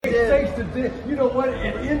to Dan. You know what?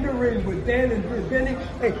 And in the ring with Dan and Benny.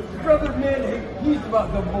 Hey, brother, man, hey, he's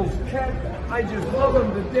about the most cat. I just love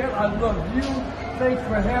him to death. I love you. Thanks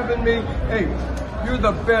for having me. Hey, you're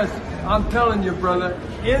the best. I'm telling you, brother.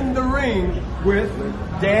 In the ring with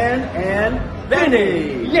Dan and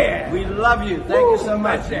Benny. Yeah. We love you. Thank you so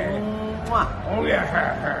much. Mwah. Oh,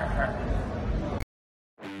 yeah.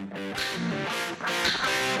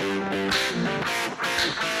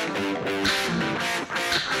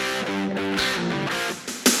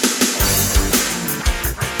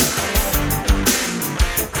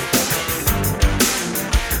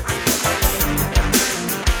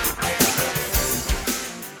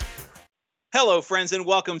 Hello, friends, and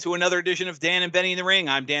welcome to another edition of Dan and Benny in the Ring.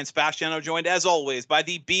 I'm Dan Sebastiano, joined as always by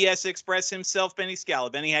the BS Express himself, Benny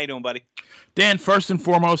Scala. Benny, how you doing, buddy? Dan, first and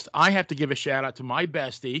foremost, I have to give a shout out to my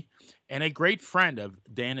bestie and a great friend of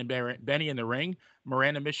Dan and Benny in the Ring,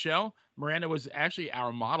 Miranda Michelle. Miranda was actually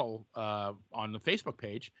our model on the Facebook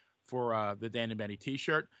page for the Dan and Benny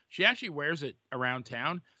t-shirt. She actually wears it around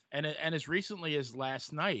town, and as recently as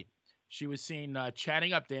last night, she was seen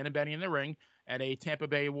chatting up Dan and Benny in the Ring at a Tampa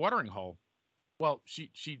Bay watering hole. Well, she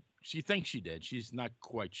thinks she did. She's not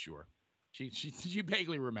quite sure. She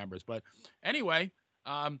vaguely remembers. But anyway,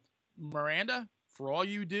 Miranda, for all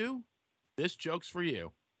you do, this joke's for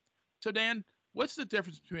you. So, Dan, what's the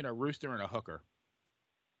difference between a rooster and a hooker?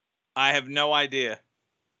 I have no idea.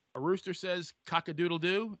 A rooster says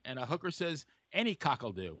cock-a-doodle-doo, and a hooker says any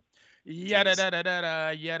cock'll-do. Yada-da-da-da-da,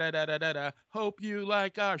 yada-da-da-da-da. Hope you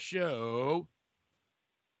like our show.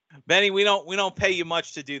 Benny, we don't pay you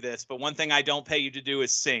much to do this, but one thing I don't pay you to do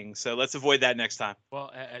is sing. So let's avoid that next time.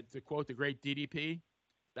 Well, to quote the great DDP,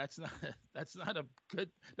 that's not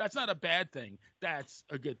a bad thing. That's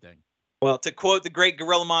a good thing. Well, to quote the great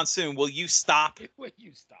Gorilla Monsoon, will you stop? Will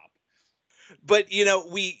you stop? But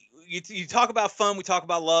you talk about fun, we talk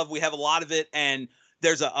about love, we have a lot of it, and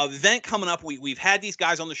there's a event coming up. We've had these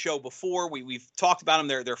guys on the show before. We've talked about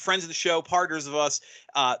them. They're friends of the show, partners of us.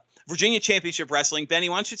 Virginia Championship Wrestling. Benny,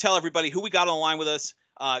 why don't you tell everybody who we got on the line with us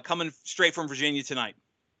coming straight from Virginia tonight?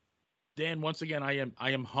 Dan, once again,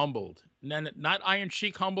 I am humbled. Not Iron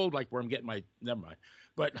Sheik humbled, like where I'm getting my, never mind,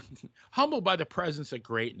 but humbled by the presence of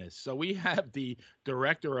greatness. So we have the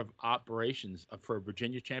director of operations for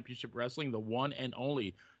Virginia Championship Wrestling, the one and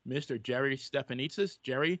only Mr. Jerry Stefanitsis.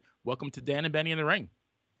 Jerry, welcome to Dan and Benny in the Ring.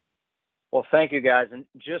 Well, thank you, guys. And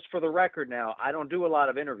just for the record now, I don't do a lot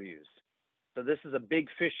of interviews. So this is a big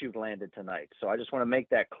fish you've landed tonight. So I just want to make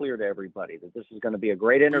that clear to everybody that this is going to be a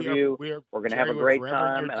great interview. We're going to have a great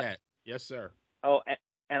time. Yes, sir. Oh,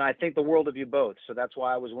 and I think the world of you both. So that's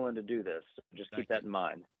why I was willing to do this. Just keep that in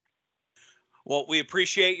mind. Well, we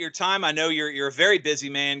appreciate your time. I know you're a very busy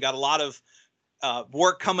man. Got a lot of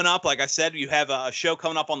work coming up. Like I said, you have a show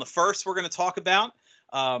coming up on the 1st we're going to talk about.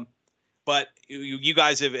 But you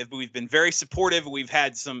guys we've been very supportive. We've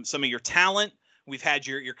had some of your talent. We've had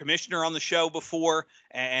your commissioner on the show before,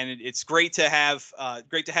 and it's great to have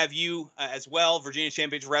you as well. Virginia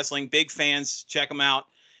Championship Wrestling, big fans. Check them out.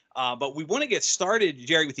 But we want to get started,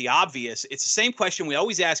 Jerry, with the obvious. It's the same question we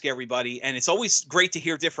always ask everybody, and it's always great to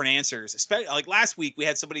hear different answers. Especially like last week, we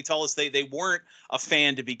had somebody tell us they weren't a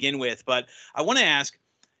fan to begin with. But I want to ask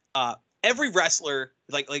every wrestler,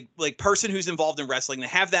 like person who's involved in wrestling, they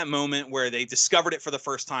have that moment where they discovered it for the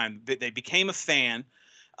first time. They became a fan.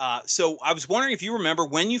 So I was wondering if you remember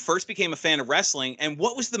when you first became a fan of wrestling, and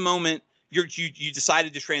what was the moment you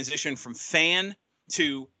decided to transition from fan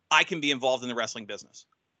to I can be involved in the wrestling business?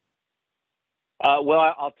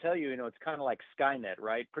 Well, I'll tell you, it's kind of like Skynet,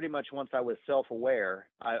 right? Pretty much once I was self-aware,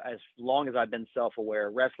 as long as I've been self-aware,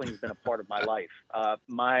 wrestling has been a part of my life.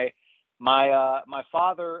 My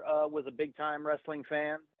father was a big-time wrestling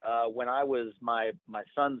fan. When I was my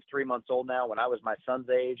son's 3 months old now, when I was my son's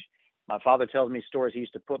age, my father tells me stories. He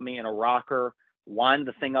used to put me in a rocker, wind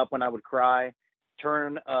the thing up when I would cry,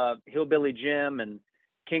 turn Hillbilly Jim and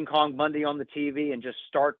King Kong Bundy on the TV and just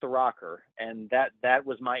start the rocker. And that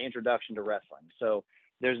was my introduction to wrestling. So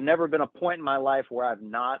there's never been a point in my life where I've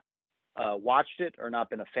not watched it or not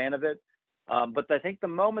been a fan of it. But I think the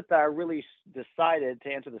moment that I really decided, to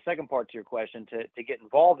answer the second part to your question, to get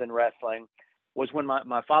involved in wrestling was when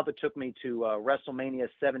my father took me to WrestleMania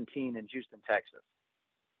 17 in Houston, Texas.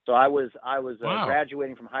 So I was Wow.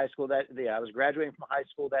 graduating from high school that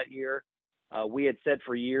year. We had said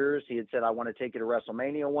for years, he had said, I want to take you to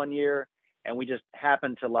WrestleMania one year. And we just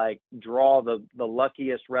happened to draw the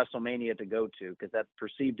luckiest WrestleMania to go to, because that's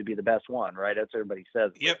perceived to be the best one, right? That's what everybody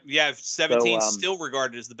says. Yep. Yeah. 17 still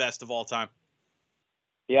regarded as the best of all time.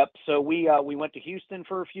 Yep. So we went to Houston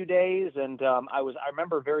for a few days, and I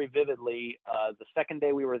remember very vividly the second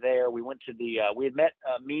day we were there. We went to we had met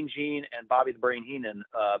Mean Gene and Bobby the Brain Heenan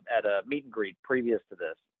at a meet and greet previous to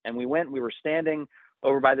this, and we were standing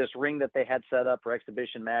over by this ring that they had set up for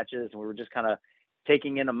exhibition matches, and we were just kind of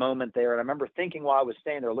taking in a moment there. And I remember thinking while I was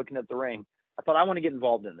standing there looking at the ring, I thought, I want to get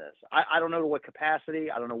involved in this. I don't know to what capacity.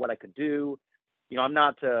 I don't know what I could do. I'm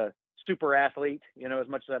not a super athlete, as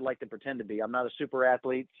much as I'd like to pretend to be. I'm not a super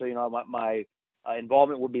athlete, so my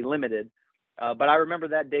involvement would be limited. But I remember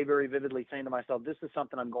that day very vividly saying to myself, this is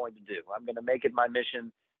something I'm going to do. I'm going to make it my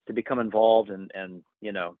mission to become involved. And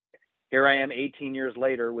here I am 18 years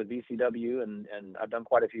later with VCW, and I've done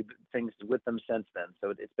quite a few things with them since then.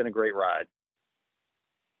 So it's been a great ride.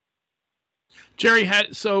 Jerry,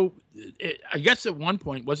 I guess at one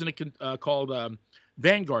point, wasn't it called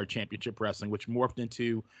Vanguard Championship Wrestling, which morphed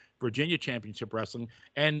into Virginia Championship Wrestling?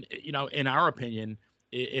 And, in our opinion,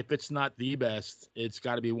 if it's not the best, it's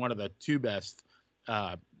got to be one of the two best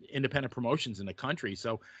independent promotions in the country.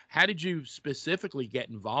 So how did you specifically get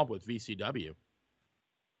involved with VCW?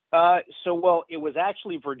 Well, it was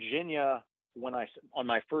actually Virginia on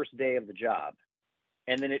my first day of the job,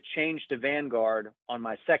 and then it changed to Vanguard on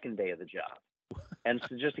my second day of the job. And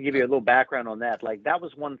so just to give you a little background on that, that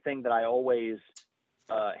was one thing that I always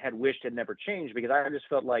had wished had never changed, because I just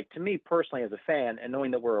felt like, to me personally as a fan, and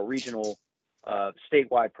knowing that we're a regional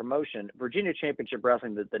statewide promotion, Virginia Championship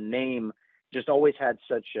Wrestling, the name just always had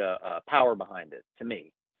such a power behind it to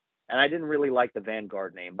me. And I didn't really like the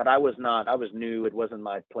Vanguard name, but I was new. It wasn't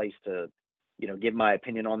my place to, give my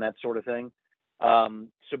opinion on that sort of thing.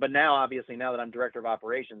 But now, obviously, now that I'm director of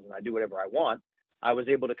operations and I do whatever I want, I was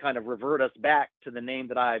able to kind of revert us back to the name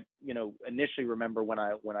that I, initially remember when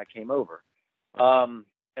I came over.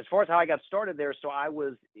 As far as how I got started there, so I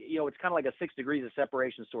was, it's kind of like a 6 degrees of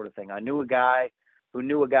separation sort of thing. I knew a guy who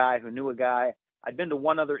knew a guy who knew a guy. I'd been to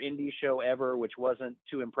one other indie show ever, which wasn't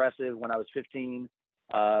too impressive when I was 15.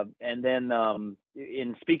 And then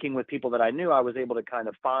in speaking with people that I knew, I was able to kind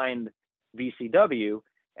of find VCW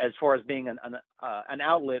as far as being an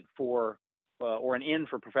outlet for or an in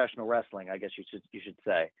for professional wrestling, I guess you should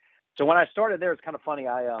say. So when I started there, it's kind of funny.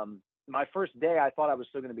 My first day, I thought I was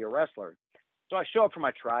still going to be a wrestler. So I show up for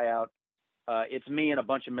my tryout. It's me and a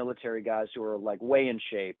bunch of military guys who are way in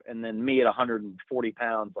shape, and then me at 140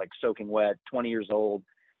 pounds, soaking wet, 20 years old,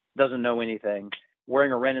 doesn't know anything,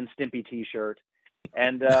 wearing a Ren and Stimpy T-shirt.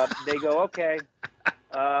 And they go, okay,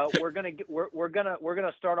 we're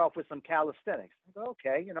gonna start off with some calisthenics. I go,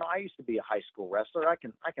 okay, I used to be a high school wrestler. I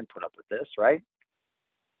can put up with this, right?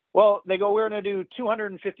 Well, they go, we're gonna do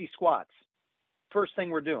 250 squats. First thing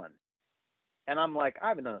we're doing, and I'm like, I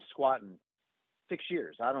haven't done a squat in 6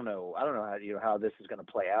 years. I don't know how this is gonna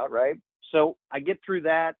play out, right? So I get through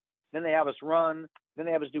that. Then they have us run. Then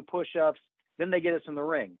they have us do push-ups. Then they get us in the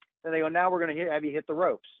ring. Then they go, now we're gonna have you hit the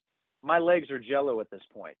ropes. My legs are jello at this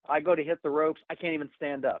point. I go to hit the ropes. I can't even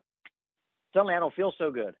stand up. Suddenly, I don't feel so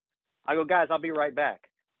good. I go, guys, I'll be right back.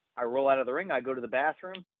 I roll out of the ring. I go to the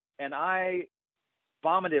bathroom, and I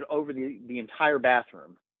vomited over the entire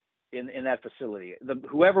bathroom in that facility.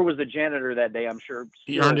 Whoever was the janitor that day, I'm sure,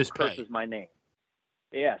 he earned his curses pay. my name.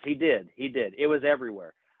 Yes, he did. It was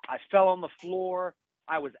everywhere. I fell on the floor.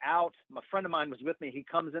 I was out. My friend of mine was with me. He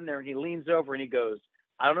comes in there, and he leans over, and he goes,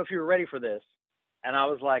 I don't know if you were ready for this. And I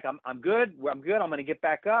was like, I'm good. I'm good. I'm going to get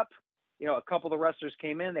back up. A couple of the wrestlers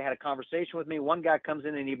came in. They had a conversation with me. One guy comes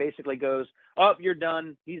in and he basically goes, oh, you're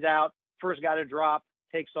done. He's out. First guy to drop,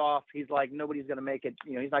 takes off. He's like, nobody's going to make it.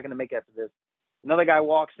 He's not going to make it after this. Another guy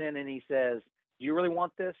walks in and he says, do you really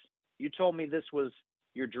want this? You told me this was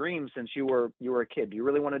your dream since you were a kid. Do you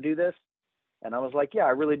really want to do this? And I was like, yeah,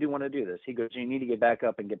 I really do want to do this. He goes, you need to get back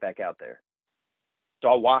up and get back out there. So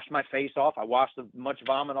I washed my face off. I washed as much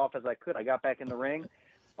vomit off as I could. I got back in the ring.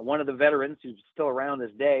 One of the veterans who's still around this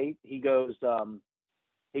day, he goes,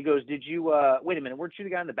 did you, wait a minute, weren't you the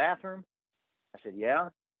guy in the bathroom? I said, yeah.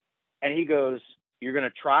 And he goes, you're going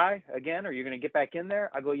to try again, or you're going to get back in there?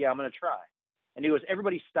 I go, yeah, I'm going to try. And he goes,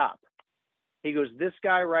 everybody stop. He goes, this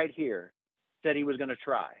guy right here said he was going to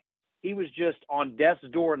try. He was just on death's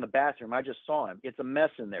door in the bathroom. I just saw him. It's a mess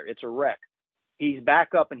in there. It's a wreck. He's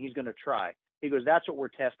back up and he's going to try. He goes, that's what we're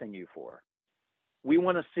testing you for. We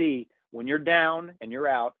want to see when you're down and you're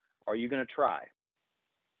out, are you going to try?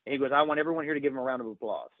 And he goes, I want everyone here to give him a round of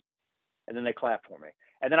applause. And then they clapped for me.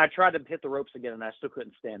 And then I tried to hit the ropes again and I still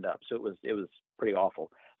couldn't stand up. So it was pretty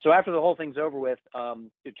awful. So after the whole thing's over with,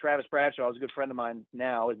 Travis Bradshaw is a good friend of mine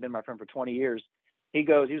now, has been my friend for 20 years. He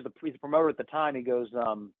goes, he's the promoter at the time. He goes,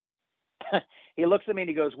 he looks at me and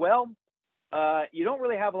he goes, well, you don't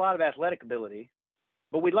really have a lot of athletic ability.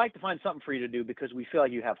 but we'd like to find something for you to do because we feel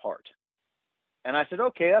like you have heart. And I said,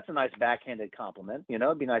 okay, that's a nice backhanded compliment. You know,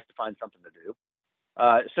 it'd be nice to find something to do.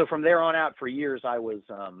 So from there on out, for years, I was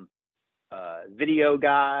video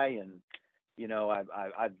guy, and you know,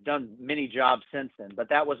 I've done many jobs since then. But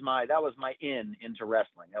that was my in into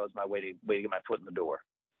wrestling. That was my way to get my foot in the door.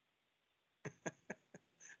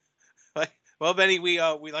 Well, Benny, we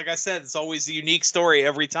like I said, it's always a unique story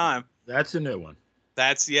every time. That's a new one.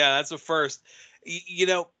 That's a first. You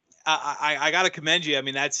know, I got to commend you. I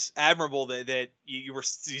mean, that's admirable that you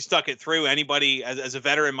stuck it through. Anybody, as a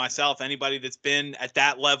veteran myself, anybody that's been at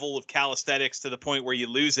that level of calisthenics to the point where you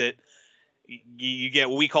lose it, you get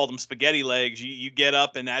what we call them spaghetti legs. You get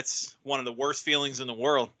up, and that's one of the worst feelings in the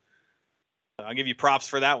world. I'll give you props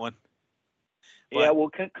for that one. But, yeah,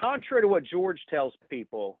 well, contrary to what George tells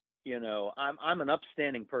people, you know, I'm an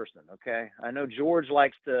upstanding person. Okay, I know George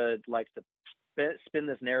likes to spin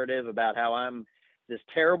this narrative about how I'm this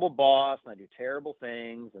terrible boss and I do terrible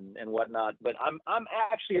things and whatnot. But I'm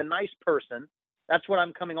actually a nice person. That's what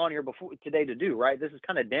I'm coming on here today to do. Right? This is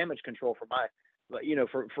kind of damage control for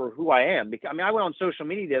for who I am. Because I mean, I went on social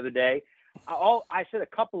media the other day. I said a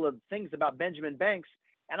couple of things about Benjamin Banks,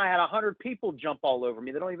 and I had 100 people jump all over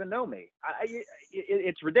me that don't even know me.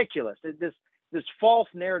 It's ridiculous. This false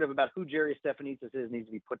narrative about who Jerry Stefanidis is needs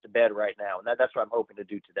to be put to bed right now, and that's what I'm hoping to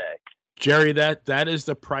do today. Jerry, that is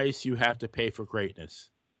the price you have to pay for greatness.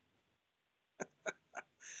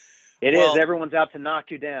 It is. Everyone's out to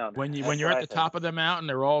knock you down. When you're at the top of the mountain,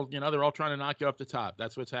 they're all trying to knock you off the top.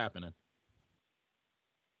 That's what's happening.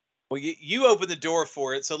 Well, you opened the door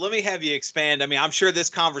for it, so let me have you expand. I mean, I'm sure this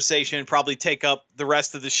conversation probably take up the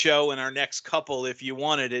rest of the show and our next couple if you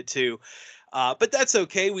wanted it to. But that's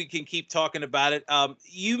okay. We can keep talking about it.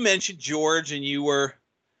 You mentioned George, and you were,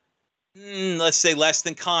 let's say, less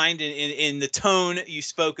than kind in the tone you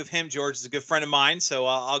spoke of him. George is a good friend of mine, so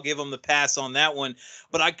I'll give him the pass on that one.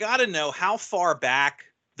 But I got to know how far back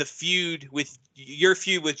your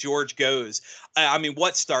feud with George goes. I mean,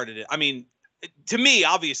 what started it? I mean, to me,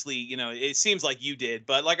 obviously, you know, it seems like you did.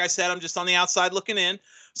 But like I said, I'm just on the outside looking in.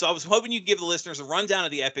 So I was hoping you'd give the listeners a rundown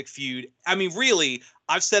of the epic feud. I mean, really,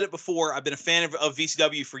 I've said it before. I've been a fan of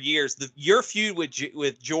VCW for years. Your feud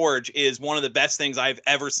with George is one of the best things I've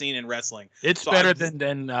ever seen in wrestling. It's better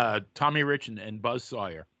than Tommy Rich and Buzz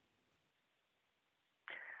Sawyer.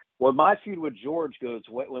 Well, my feud with George goes.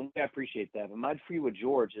 I appreciate that, but my feud with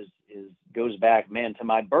George goes back, man, to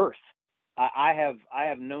my birth. I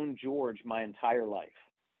have known George my entire life.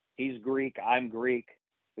 He's Greek. I'm Greek.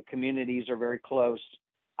 The communities are very close.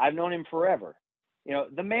 I've known him forever. You know,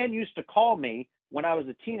 the man used to call me when I was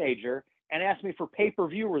a teenager and ask me for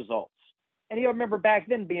pay-per-view results. And he'll remember back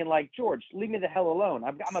then being like, George, leave me the hell alone.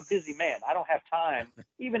 I'm a busy man. I don't have time.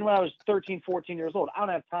 Even when I was 13, 14 years old, I don't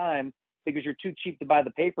have time because you're too cheap to buy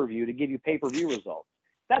the pay-per-view to give you pay-per-view results.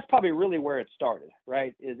 That's probably really where it started,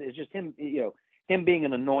 right? It's just him, you know, him being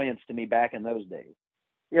an annoyance to me back in those days.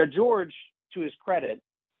 You know, George, to his credit,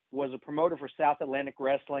 was a promoter for South Atlantic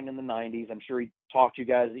Wrestling in the 90s. I'm sure he talked you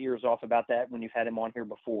guys' ears off about that when you've had him on here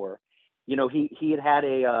before. You know, he had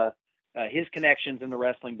his connections in the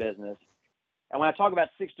wrestling business. And when I talk about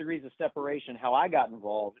 6 degrees of separation, how I got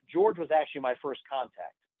involved, George was actually my first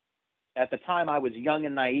contact. At the time, I was young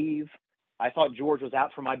and naive. I thought George was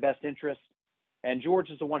out for my best interest. And George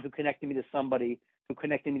is the one who connected me to somebody, who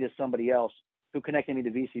connected me to somebody else, who connected me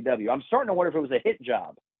to VCW. I'm starting to wonder if it was a hit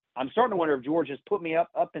job. I'm starting to wonder if George just put me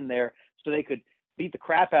up in there so they could beat the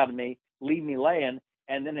crap out of me, leave me laying,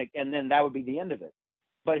 and then that would be the end of it.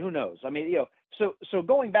 But who knows? I mean, you know, so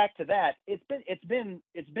going back to that, it's been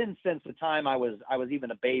since the time I was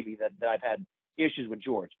even a baby that I've had issues with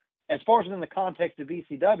George. As far as in the context of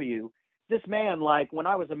VCW, this man, like when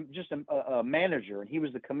I was just a manager and he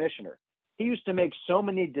was the commissioner, he used to make so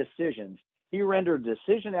many decisions. He rendered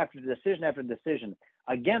decision after decision after decision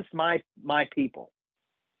against my people.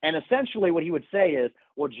 And essentially what he would say is,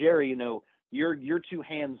 well, Jerry, you know, you're too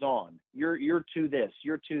hands-on. You're too this,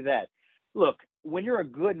 you're too that. Look, when you're a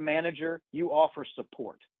good manager, you offer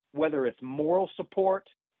support, whether it's moral support,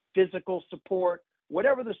 physical support,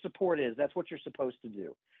 whatever the support is, that's what you're supposed to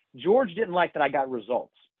do. George didn't like that I got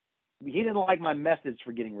results. He didn't like my methods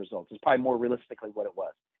for getting results. It's probably more realistically what it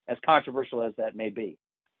was, as controversial as that may be.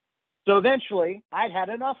 So eventually I'd had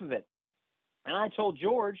enough of it. And I told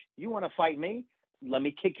George, you want to fight me? Let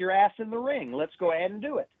me kick your ass in the ring. Let's go ahead and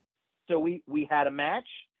do it. So we had a match,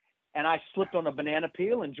 and I slipped on a banana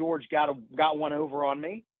peel, and George got one over on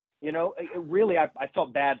me. You know, really, I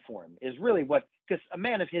felt bad for him. Is really what, because a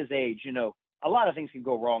man of his age, you know, a lot of things can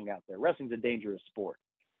go wrong out there. Wrestling's a dangerous sport.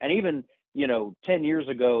 And even, you know, 10 years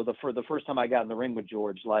ago, for the first time I got in the ring with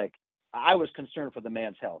George, like, I was concerned for the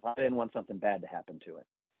man's health. I didn't want something bad to happen to it.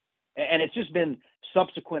 And it's just been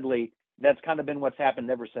subsequently, that's kind of been what's happened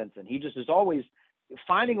ever since. And he just is always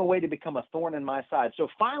finding a way to become a thorn in my side. So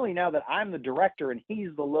finally, now that I'm the director and he's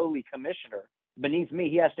the lowly commissioner beneath me,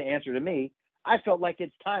 he has to answer to me. I felt like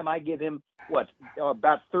it's time I give him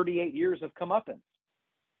about 38 years of comeuppance.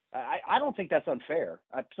 I don't think that's unfair.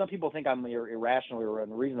 Some people think I'm irrational or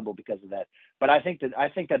unreasonable because of that, but I think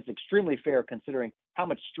that's extremely fair considering how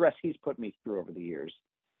much stress he's put me through over the years.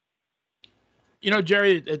 You know,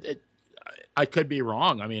 Jerry, I could be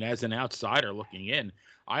wrong. I mean, as an outsider looking in,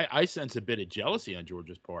 I sense a bit of jealousy on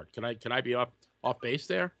George's part. Can I be off base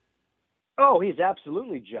there? Oh, he's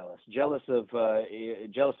absolutely jealous of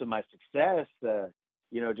my success.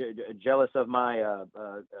 Jealous of my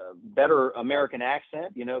better American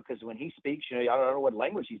accent. Because when he speaks, I don't know what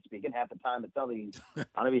language he's speaking half the time. It's something I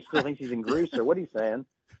don't know if he still thinks he's in Greece or what he's saying.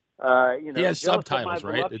 He has subtitles,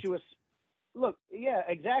 right? Look, yeah,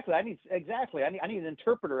 exactly. I need an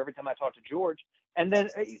interpreter every time I talk to George. And then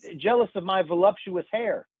jealous of my voluptuous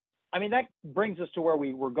hair. I mean, that brings us to where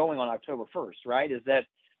we were going on October 1st, right? Is that,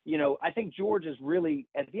 I think George is really,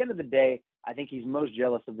 at the end of the day, I think he's most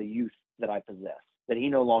jealous of the youth that I possess, that he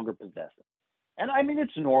no longer possesses. And I mean,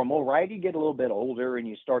 it's normal, right? You get a little bit older and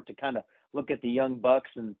you start to kind of look at the young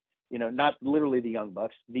bucks and, not literally the young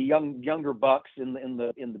bucks, the younger bucks in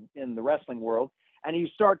the wrestling world. And you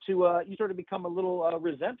start to become a little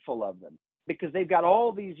resentful of them because they've got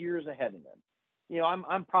all these years ahead of them.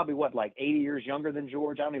 I'm probably like 80 years younger than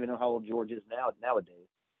George. I don't even know how old George is nowadays.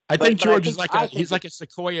 I think George is he's like a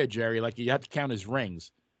sequoia, Jerry. Like you have to count his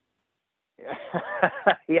rings.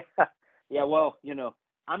 Yeah. Well,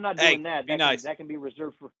 I'm not doing that. That can be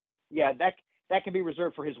reserved for. Yeah, that can be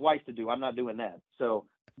reserved for his wife to do. I'm not doing that. So,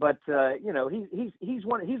 but he's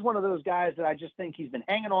one of those guys that I just think he's been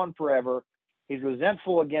hanging on forever. He's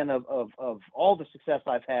resentful again of all the success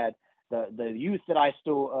I've had, the youth that I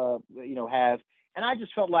still have, and I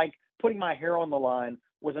just felt like putting my hair on the line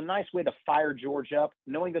was a nice way to fire George up,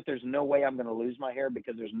 knowing that there's no way I'm going to lose my hair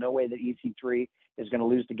because there's no way that EC3 is going to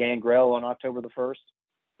lose to Gangrel on October the 1st.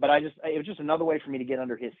 But it was just another way for me to get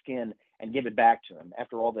under his skin and give it back to him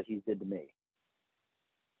after all that he did to me.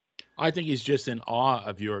 I think he's just in awe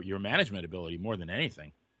of your management ability more than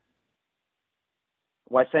anything.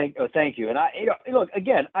 Well, thank you. And look,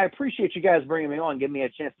 again, I appreciate you guys bringing me on, giving me a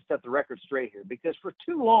chance to set the record straight here, because for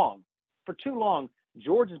too long,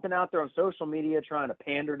 George has been out there on social media trying to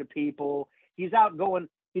pander to people. He's out going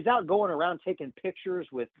around taking pictures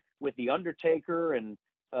with the Undertaker and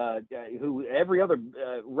who every other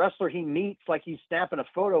wrestler he meets, like he's snapping a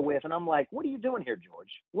photo with. And I'm like, what are you doing here, George?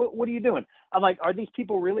 What are you doing? I'm like, are these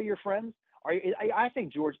people really your friends? I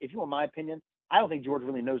think George, if you want my opinion, I don't think George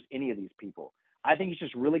really knows any of these people. I think he's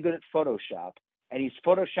just really good at Photoshop, and he's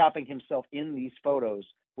photoshopping himself in these photos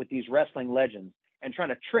with these wrestling legends and trying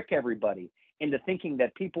to trick everybody into thinking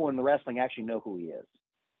that people in the wrestling actually know who he is.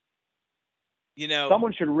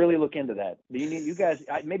 Someone should really look into that. You guys,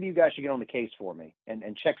 maybe you guys should get on the case for me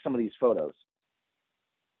and check some of these photos.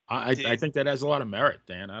 I think that has a lot of merit,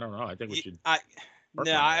 Dan. I don't know. I think we should.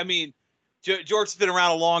 I mean, George's been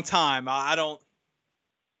around a long time. I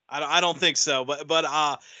don't think so.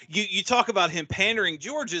 But you talk about him pandering.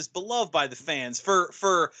 George is beloved by the fans.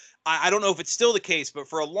 For I don't know if it's still the case, but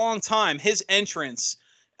for a long time, his entrance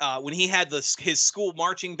when he had his school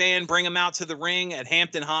marching band bring him out to the ring at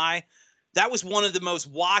Hampton High, that was one of the most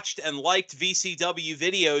watched and liked VCW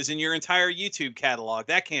videos in your entire YouTube catalog.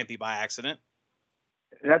 That can't be by accident.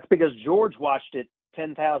 That's because George watched it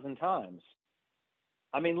 10,000 times.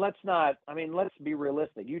 Let's be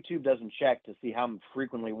realistic. YouTube doesn't check to see how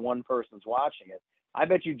frequently one person's watching it. I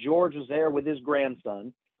bet you George was there with his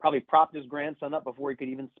grandson, probably propped his grandson up before he could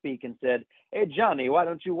even speak and said, "Hey, Johnny, why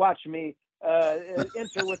don't you watch me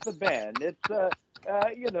enter with the band? It's,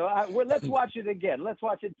 let's watch it again. Let's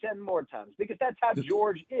watch it 10 more times," because that's how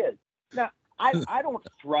George is. Now, I don't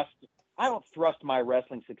thrust my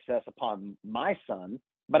wrestling success upon my son,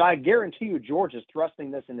 but I guarantee you George is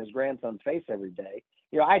thrusting this in his grandson's face every day.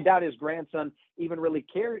 I doubt his grandson even really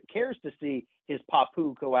cares to see his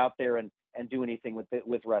papu go out there and do anything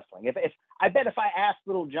with wrestling. I bet if I asked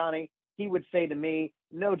little Johnny, he would say to me,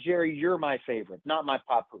 "No, Jerry, you're my favorite, not my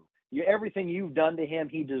papu. Everything you've done to him,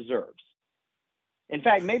 he deserves." In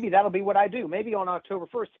fact, maybe that'll be what I do. Maybe on October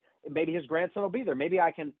 1st, maybe his grandson will be there. Maybe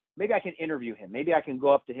I can interview him. Maybe I can go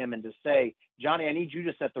up to him and just say, "Johnny, I need you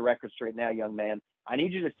to set the record straight now, young man. I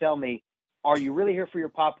need you to tell me, are you really here for your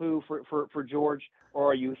papu for George, or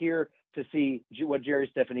are you here to see what Jerry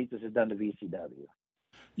Stephanitis has done to VCW?"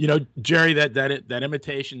 You know, Jerry, that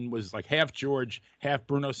imitation was like half George, half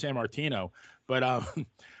Bruno Sammartino. But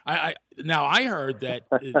I now I heard that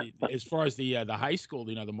as far as the high school,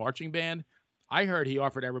 you know, the marching band, I heard he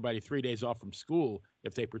offered everybody 3 days off from school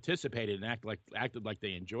if they participated and acted like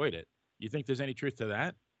they enjoyed it. You think there's any truth to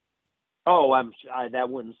that? Oh, that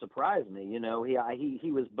wouldn't surprise me. You know,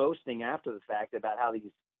 he was boasting after the fact about how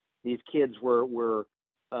these kids were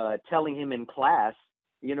telling him in class,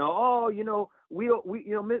 you know, oh, you know, you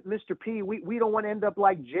know, Mr. P, we don't want to end up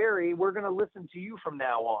like Jerry. We're going to listen to you from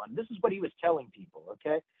now on. This is what he was telling people.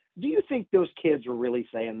 Okay. Do you think those kids were really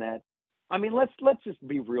saying that? I mean, let's just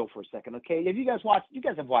be real for a second. Okay. Have you guys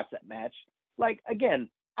have watched that match? Like, again,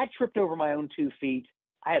 I tripped over my own 2 feet.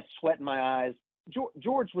 I had sweat in my eyes.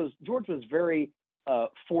 George was very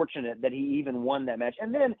fortunate that he even won that match.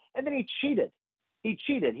 And then he cheated.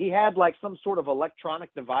 He had like some sort of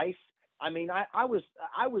electronic device. I mean, I would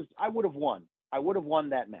have won. I would have won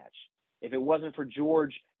that match if it wasn't for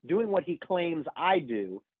George doing what he claims I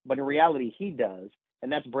do, but in reality he does, and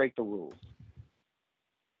that's break the rules.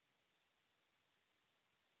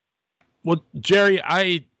 Well, Jerry,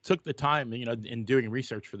 I took the time, you know, in doing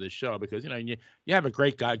research for this show because, you know, you have a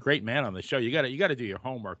great guy, great man on the show. You got to do your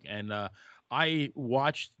homework. And I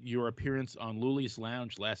watched your appearance on Luli's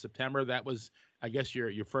Lounge last September. That was, I guess,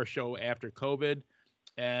 your first show after COVID.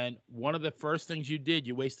 And one of the first things you did,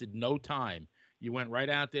 you wasted no time. You went right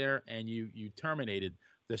out there and you terminated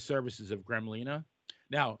the services of Gremlina.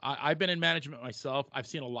 Now, I've been in management myself. I've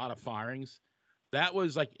seen a lot of firings. That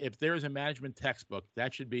was like, if there's a management textbook,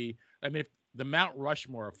 that should be, I mean, if the Mount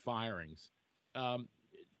Rushmore of firings.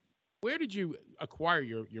 Where did you acquire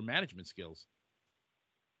your management skills?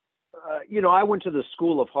 You know, I went to the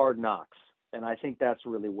School of Hard Knocks, and I think that's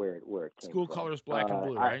really where it came School from. colors black and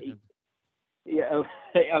blue, right? Yeah,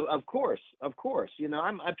 of course. You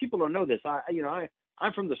know, people don't know this.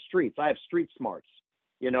 I'm from the streets. I have street smarts.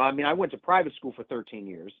 You know, I mean, I went to private school for 13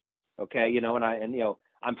 years. Okay, you know, and you know,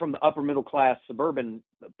 I'm from the upper middle class suburban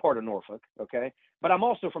part of Norfolk. Okay, but I'm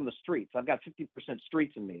also from the streets. I've got 50%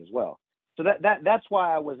 streets in me as well. So that's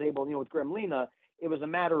why I was able, you know, with Gremlina, it was a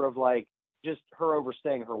matter of like just her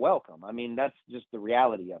overstaying her welcome. I mean, that's just the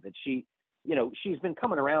reality of it. She, you know, she's been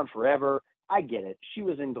coming around forever. I get it. She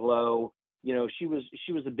was in Glow. You know, she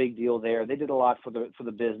was a big deal there. They did a lot for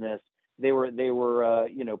the business. They were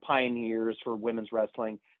you know, pioneers for women's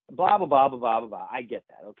wrestling. Blah blah blah blah blah blah. I get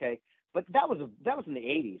that, okay. But that was in the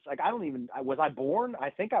 80s. Like, was I born? I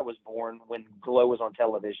think I was born when Glow was on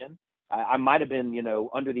television. I might have been, you know,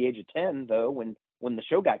 under the age of 10 though when the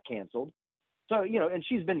show got canceled. So, you know, and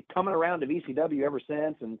she's been coming around to VCW ever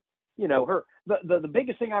since. And you know, the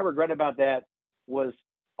biggest thing I regret about that was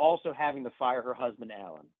also having to fire her husband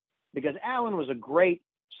Alan. Because Alan was a great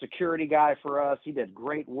security guy for us. He did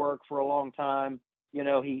great work for a long time. You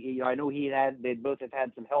know, I know they both have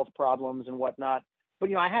had some health problems and whatnot. But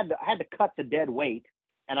you know, I had to cut the dead weight,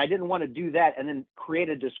 and I didn't want to do that and then create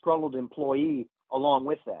a disgruntled employee along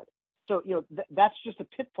with that. So you know, that's just a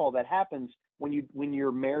pitfall that happens when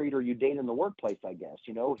you're married or you date in the workplace. I guess,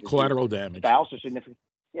 you know, collateral damage. Spouse or significant.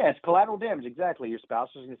 Yeah, it's collateral damage. Exactly. Your spouse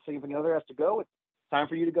or significant other has to go. It's time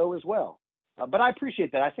for you to go as well. But I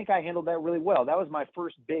appreciate that. I think I handled that really well. That was my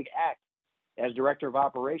first big act as director of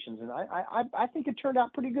operations, and I think it turned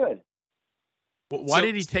out pretty good. Well, why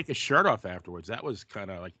did he take his shirt off afterwards? That was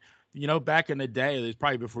kind of like, you know, back in the day, it was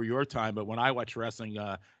probably before your time, but when I watched wrestling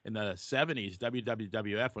in the 70s,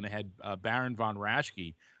 WWF, when they had Baron von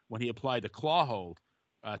Raschke, when he applied the claw hold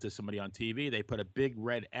to somebody on TV, they put a big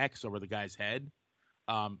red X over the guy's head.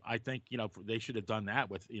 I think, you know, they should have done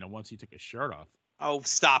that with, you know, once he took his shirt off. Oh,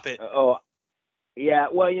 stop it. Yeah,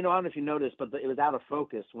 well, you know, I don't know if you noticed, but it was out of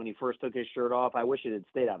focus when he first took his shirt off. I wish it had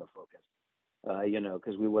stayed out of focus, you know,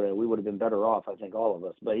 because we would have been better off, I think, all of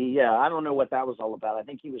us. But I don't know what that was all about. I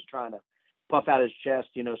think he was trying to puff out his chest,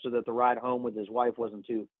 you know, so that the ride home with his wife wasn't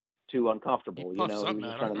too uncomfortable. You know, he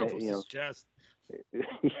was trying to make, you know, chest.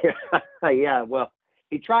 yeah. Well,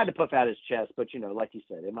 he tried to puff out his chest, but you know, like you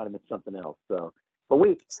said, it might have been something else. So, but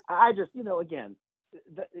I just, you know, again,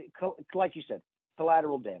 like you said,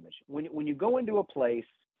 collateral damage. When you go into a place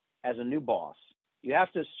as a new boss, you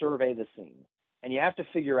have to survey the scene and you have to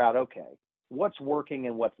figure out, okay, what's working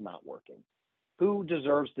and what's not working. Who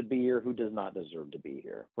deserves to be here? Who does not deserve to be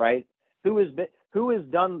here? Right? Who has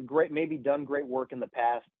done great work in the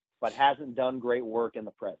past, but hasn't done great work in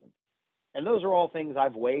the present? And those are all things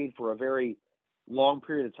I've weighed for a very long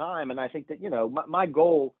period of time. And I think that, you know, my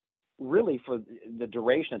goal really for the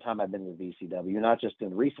duration of time I've been with VCW, not just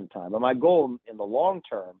in recent time, but my goal in the long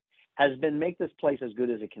term has been make this place as good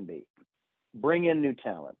as it can be. Bring in new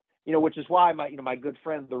talent, you know, which is why my good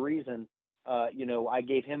friend, the reason I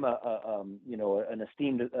gave him an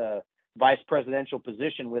esteemed vice presidential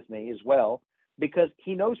position with me as well, because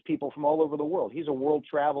he knows people from all over the world. He's a world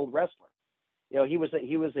traveled wrestler. He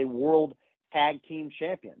was a world tag team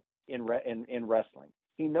champion in wrestling.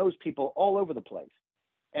 He knows people all over the place.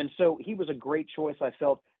 And so he was a great choice, I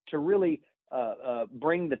felt, to really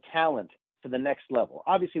bring the talent to the next level.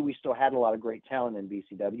 Obviously, we still had a lot of great talent in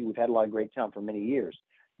VCW. We've had a lot of great talent for many years.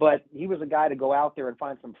 But he was a guy to go out there and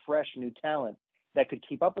find some fresh new talent that could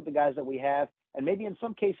keep up with the guys that we have, and maybe in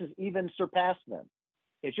some cases even surpass them.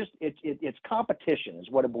 It's competition is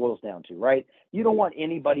what it boils down to, right? You don't want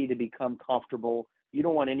anybody to become comfortable. You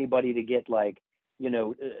don't want anybody to get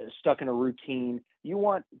stuck in a routine. You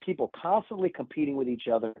want people constantly competing with each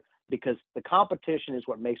other, because the competition is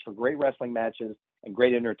what makes for great wrestling matches and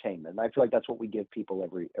great entertainment. And I feel like that's what we give people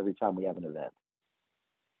every time we have an event.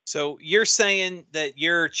 So you're saying that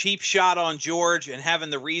your cheap shot on George and having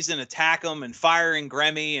the Reason attack him and firing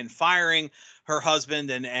Gremmy and firing her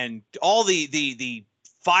husband and all the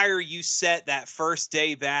fire you set that first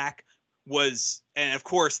day back was, and of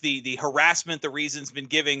course the harassment the Reason's been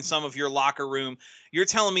giving some of your locker room, you're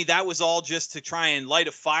telling me that was all just to try and light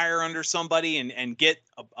a fire under somebody and get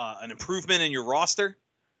an improvement in your roster?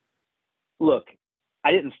 Look,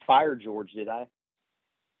 I didn't fire George, did I?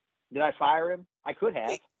 Did I fire him? I could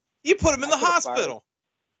have. You put him in the hospital.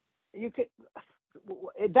 You could.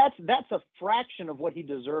 That's a fraction of what he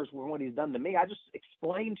deserves for what he's done to me. I just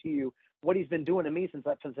explained to you what he's been doing to me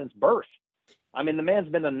since birth. I mean, the man's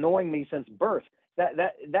been annoying me since birth.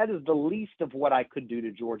 That is the least of what I could do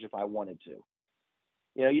to George if I wanted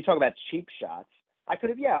to. You talk about cheap shots. I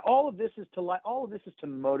could have. Yeah, all of this is to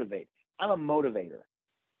motivate. I'm a motivator.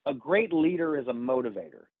 A great leader is a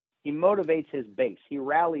motivator. He motivates his base. He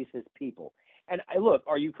rallies his people. And look,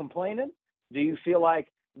 are you complaining? Do you feel like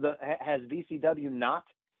has VCW not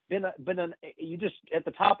been you just at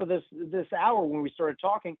the top of this hour when we started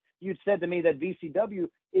talking, you'd said to me that VCW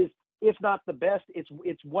is, if not the best,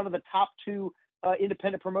 it's one of the top two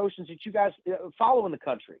independent promotions that you guys follow in the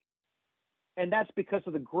country. And that's because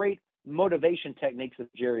of the great motivation techniques of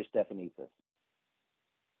Jerry Stefanidis.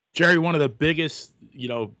 Jerry, one of the biggest,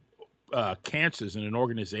 cancers in an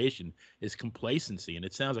organization is complacency, and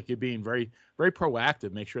it sounds like you're being very, very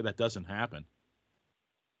proactive. Make sure that doesn't happen.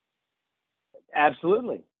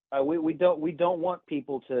 Absolutely, we don't want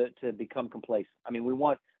people to become complacent. I mean, we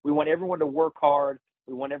want everyone to work hard.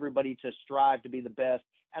 We want everybody to strive to be the best.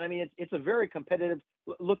 And I mean, it's a very competitive.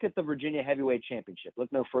 Look at the Virginia Heavyweight Championship.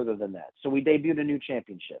 Look no further than that. So we debuted a new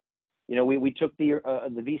championship. We took the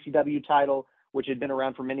VCW title, which had been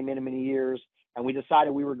around for many, many, many years, and we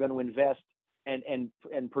decided we were going to invest and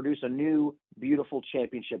produce a new, beautiful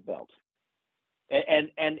championship belt.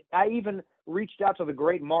 And I even reached out to the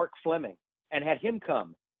great Mark Fleming and had him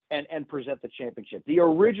come and present the championship. The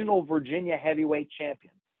original Virginia Heavyweight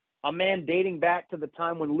Champion, a man dating back to the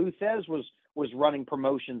time when Lou Thesz was running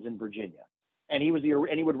promotions in Virginia. And he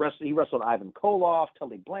wrestled Ivan Koloff,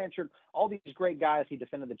 Tully Blanchard, all these great guys he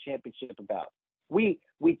defended the championship about. We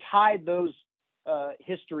tied those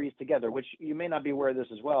histories together, which you may not be aware of this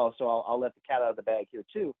as well, so I'll let the cat out of the bag here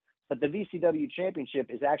too. But the VCW Championship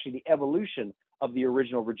is actually the evolution of the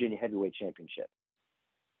original Virginia Heavyweight Championship.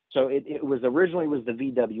 So it was originally the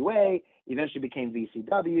VWA, eventually became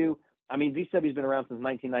VCW. I mean, VCW's been around since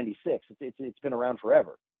 1996. It's been around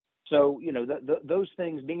forever. So, those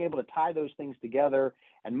things, being able to tie those things together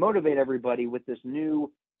and motivate everybody with this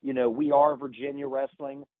new, we are Virginia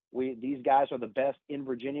wrestling. These guys are the best in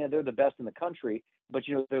Virginia. They're the best in the country, but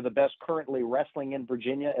they're the best currently wrestling in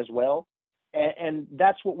Virginia as well. And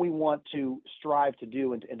that's what we want to strive to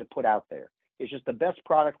do and to put out there. It's just the best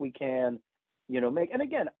product we can, make. And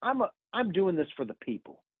again, I'm doing this for the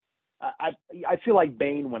people. I feel like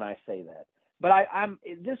Bane when I say that, but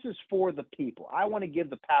this is for the people. I want to give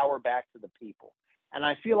the power back to the people. And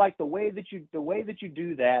I feel like the way that you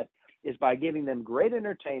do that is by giving them great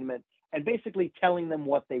entertainment and basically telling them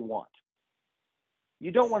what they want.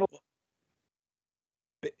 You don't want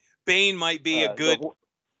to. Bane might be a good.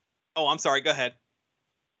 Oh, I'm sorry. Go ahead.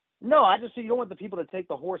 No, I just say you don't want the people to take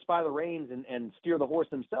the horse by the reins and steer the horse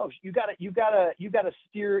themselves. You gotta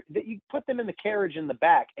steer. You put them in the carriage in the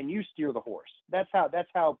back, and you steer the horse. That's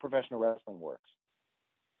how professional wrestling works.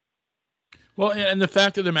 Well, and the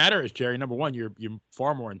fact of the matter is, Jerry, number one, you're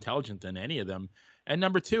far more intelligent than any of them, and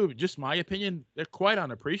number two, just my opinion, they're quite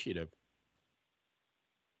unappreciative.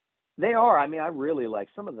 They are. I mean, I really like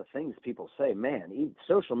some of the things people say. Man,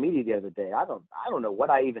 social media the other day, I don't know what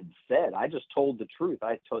I even said. I just told the truth.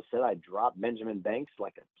 I said I dropped Benjamin Banks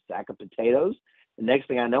like a sack of potatoes. The next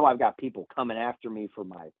thing I know, I've got people coming after me for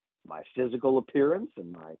my physical appearance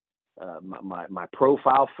and my my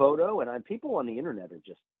profile photo, and people on the internet are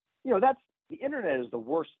just, that's the internet is the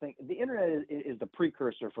worst thing. The internet is the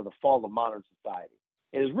precursor for the fall of modern society.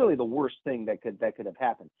 It is really the worst thing that could have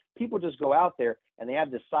happened. People just go out there and they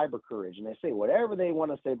have this cyber courage and they say whatever they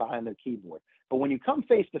want to say behind their keyboard. But when you come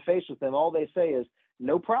face to face with them, all they say is,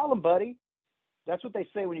 "No problem, buddy." That's what they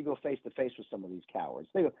say when you go face to face with some of these cowards.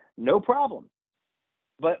 They go, "No problem."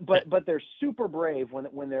 But they're super brave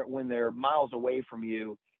when they're miles away from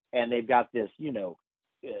you and they've got this,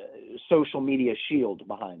 social media shield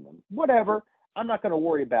behind them. Whatever. I'm not going to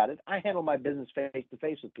worry about it. I handle my business face to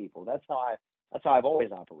face with people. That's how I've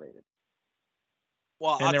always operated.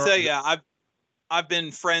 Well, I'll tell you, I've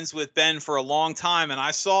been friends with Ben for a long time, and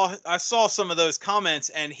I saw some of those comments,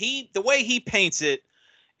 and the way he paints it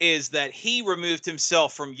is that he removed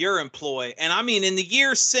himself from your employ. And I mean, in the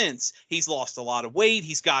years since, he's lost a lot of weight.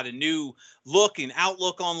 He's got a new look and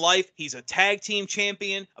outlook on life. He's a tag team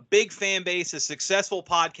champion, a big fan base, a successful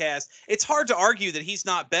podcast. It's hard to argue that he's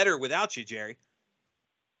not better without you, Jerry.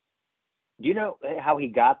 Do you know how he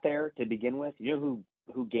got there to begin with? You know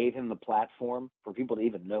who gave him the platform for people to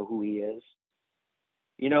even know who he is?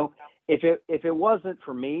 If it wasn't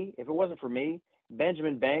for me,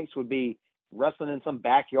 Benjamin Banks would be wrestling in some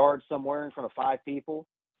backyard somewhere in front of 5 people.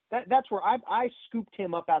 That's where I scooped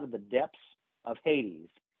him up out of the depths of Hades,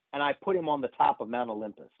 and I put him on the top of Mount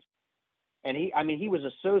Olympus. And he was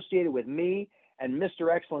associated with me and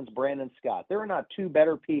Mr. Excellence Brandon Scott. There are not 2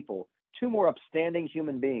 better people, 2 more upstanding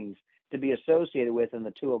human beings to be associated with than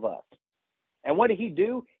the 2 of us. And what did he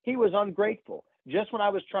do? He was ungrateful. Just when I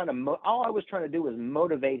was all I was trying to do was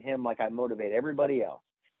motivate him like I motivate everybody else.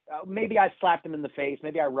 Maybe I slapped him in the face.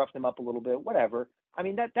 Maybe I roughed him up a little bit, whatever. I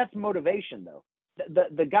mean, that's motivation though.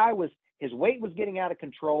 The guy his weight was getting out of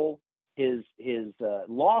control. His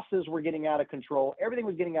losses were getting out of control. Everything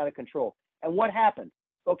was getting out of control. And what happened?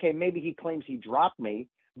 Okay, maybe he claims he dropped me,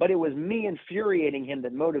 but it was me infuriating him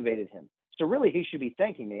that motivated him. So really, he should be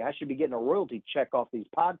thanking me. I should be getting a royalty check off these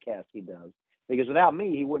podcasts he does, because without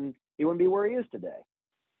me, he wouldn't be where he is today.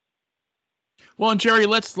 Well, and Jerry,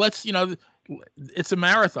 let's it's a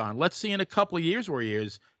marathon. Let's see in a couple of years where he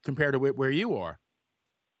is compared to where you are.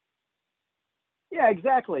 Yeah,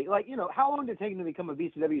 exactly. Like, how long did it take him to become a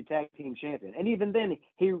VCW tag team champion? And even then,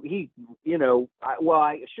 he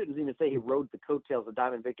I shouldn't even say he rode the coattails of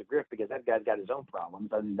Diamond Victor Griff, because that guy's got his own problems,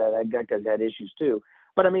 and that guy's got issues too.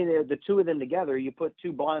 But I mean, the 2 of them together, you put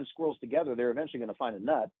 2 blind squirrels together, they're eventually going to find a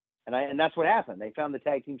nut. And that's what happened. They found the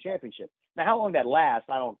tag team championship. Now, how long that lasts,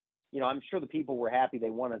 I don't, I'm sure the people were happy they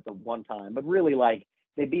won it the one time, but really, like,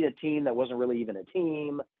 they beat a team that wasn't really even a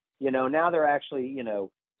team. Now they're actually,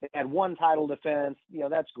 they had 1 title defense.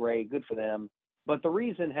 That's great. Good for them. But the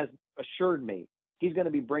reason has assured me he's going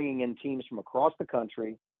to be bringing in teams from across the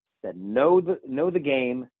country that know the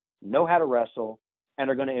game, know how to wrestle, and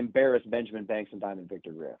are going to embarrass Benjamin Banks and Diamond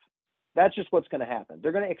Victor Griff. That's just what's going to happen.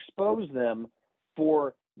 They're going to expose them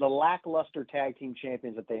for the lackluster tag team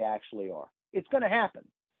champions that they actually are. It's going to happen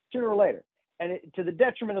sooner or later, and to the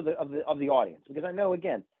detriment of the audience. Because I know,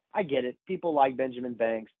 again, I get it. People like Benjamin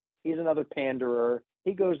Banks. He's another panderer.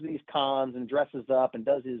 He goes to these cons and dresses up and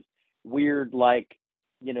does his weird, I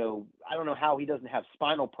don't know how he doesn't have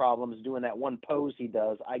spinal problems doing that one pose he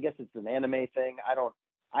does. I guess it's an anime thing.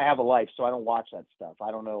 I have a life, so I don't watch that stuff.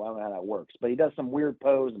 I don't know how that works. But he does some weird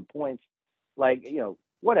pose and points,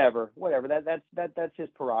 whatever. That's his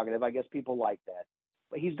prerogative. I guess people like that.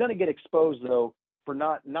 But he's going to get exposed, though, for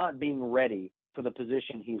not being ready for the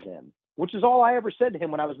position he's in, which is all I ever said to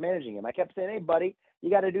him when I was managing him. I kept saying, "Hey, buddy, you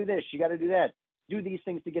got to do this. You got to do that. Do these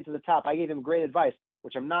things to get to the top." I gave him great advice,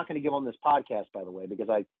 which I'm not going to give on this podcast, by the way, because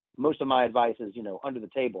most of my advice is, under the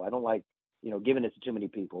table. I don't like, giving it to too many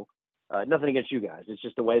people. Nothing against you guys. It's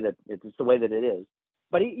just the way that it is.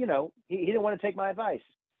 But he didn't want to take my advice.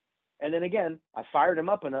 And then again, I fired him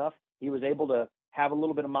up enough. He was able to have a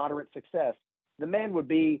little bit of moderate success. The man would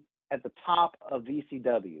be at the top of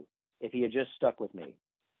VCW if he had just stuck with me.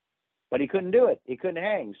 But he couldn't do it. He couldn't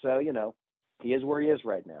hang. So, he is where he is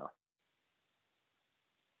right now.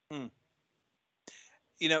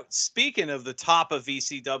 Speaking of the top of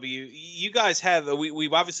VCW, you guys have,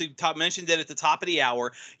 we've obviously mentioned it at the top of the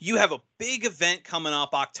hour. You have a big event coming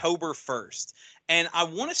up October 1st. And I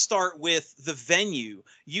want to start with the venue.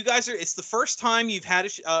 You guys it's the first time you've had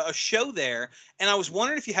a show there. And I was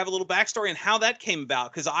wondering if you have a little backstory on how that came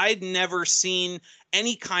about, because I'd never seen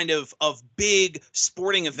any kind of big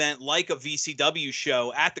sporting event like a VCW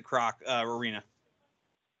show at the Kroc Arena.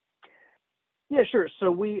 Yeah, sure.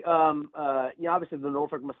 So we, obviously the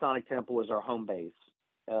Norfolk Masonic Temple is our home base,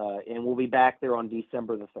 and we'll be back there on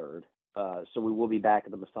December the 3rd. So we will be back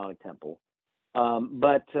at the Masonic Temple.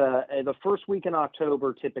 But the first week in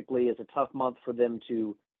October typically is a tough month for them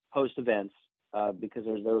to host events because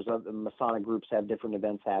there's other Masonic groups have different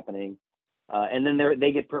events happening. And then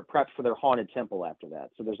they get prepped for their haunted temple after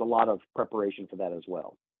that. So there's a lot of preparation for that as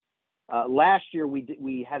well. Last year,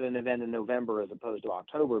 we had an event in November as opposed to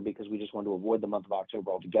October because we just wanted to avoid the month of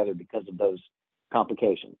October altogether because of those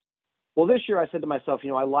complications. Well, this year I said to myself,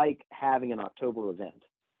 I like having an October event.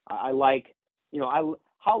 I like,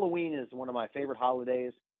 Halloween is one of my favorite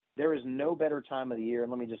holidays. There is no better time of the year.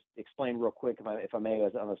 And let me just explain real quick, if I may,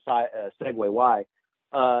 as on a segue why.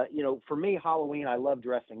 For me, Halloween, I love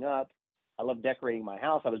dressing up. I love decorating my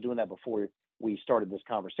house. I was doing that before we started this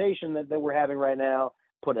conversation that we're having right now,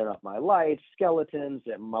 putting up my lights, skeletons.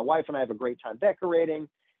 And my wife and I have a great time decorating.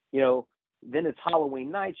 Then it's Halloween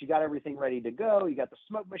nights. You got everything ready to go. You got the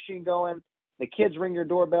smoke machine going. The kids ring your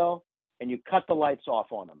doorbell, and you cut the lights off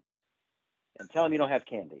on them and tell them you don't have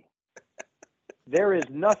candy. There is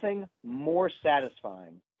nothing more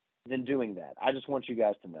satisfying than doing that. I just want you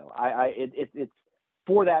guys to know. It's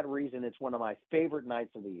for that reason. It's one of my favorite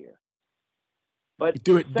nights of the year. But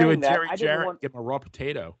do it, Jerry Jarrett. Give him a raw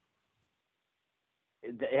potato.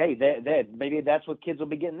 Hey, maybe that's what kids will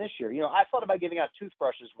be getting this year. I thought about giving out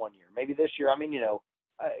toothbrushes one year. Maybe this year. I mean,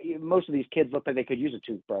 most of these kids look like they could use a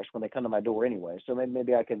toothbrush when they come to my door anyway. So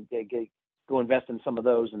maybe I could go invest in some of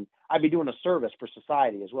those, and I'd be doing a service for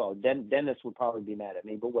society as well. Dentists would probably be mad at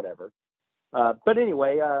me, but whatever. But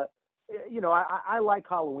anyway, I like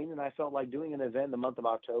Halloween, and I felt like doing an event in the month of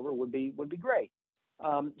October would be great.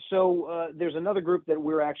 So there's another group that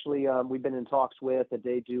we're actually we've been in talks with that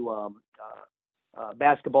they do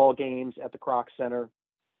basketball games at the Kroc Center,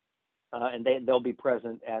 and they'll be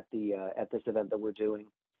present at this event that we're doing.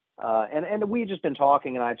 And we've just been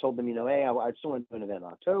talking, and I told them, hey, I still want to do an event in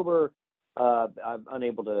October. I'm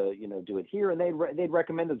unable to, do it here, and they'd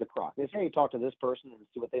recommended the Kroc. They say, hey, talk to this person and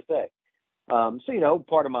see what they say. So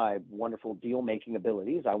part of my wonderful deal making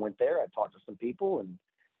abilities, I went there, I talked to some people, and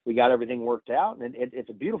we got everything worked out. And it's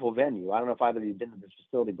a beautiful venue. I don't know if either of you have been to this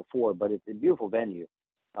facility before, but it's a beautiful venue.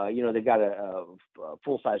 They've got a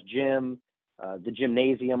full-size gym. The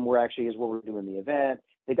gymnasium is where we're doing the event.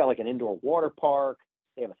 They've got like an indoor water park.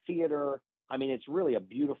 They have a theater. I mean, it's really a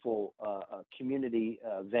beautiful community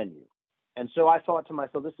venue. And so I thought to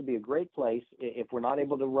myself, this would be a great place. If we're not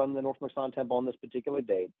able to run the North Masonic Temple on this particular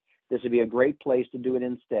date, this would be a great place to do it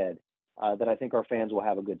instead, that I think our fans will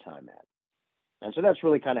have a good time at. And so that's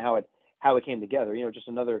really kind of how it came together. Just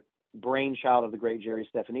another brainchild of the great Jerry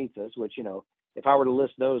Stefanitsis, which, if I were to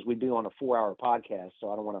list those, we'd be on a 4-hour podcast. So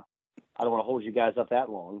I don't want to hold you guys up that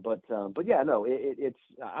long. But yeah, no, it's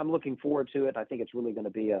I'm looking forward to it. I think it's really going to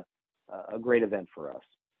be a great event for us.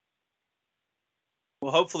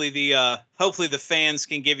 Well, hopefully the fans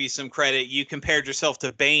can give you some credit. You compared yourself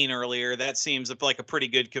to Bane earlier. That seems like a pretty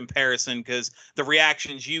good comparison because the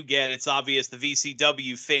reactions you get, it's obvious the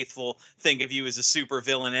VCW faithful think of you as a super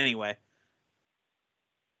villain anyway.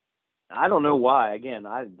 I don't know why. Again,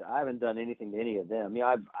 I haven't done anything to any of them.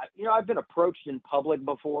 I've been approached in public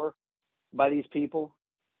before by these people.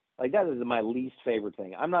 Like, that is my least favorite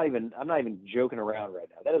thing. I'm not even joking around right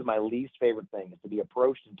now. That is my least favorite thing, is to be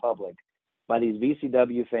approached in public by these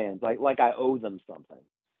VCW fans, like I owe them something,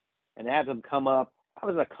 and have them come up. I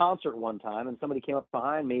was at a concert one time, and somebody came up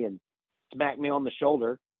behind me and smacked me on the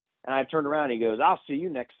shoulder, and I turned around and he goes, "I'll see you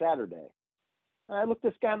next Saturday." And I looked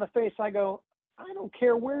this guy in the face. I go, "I don't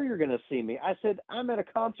care where you're going to see me." I said, "I'm at a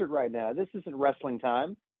concert right now. This isn't wrestling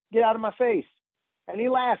time. Get out of my face." And he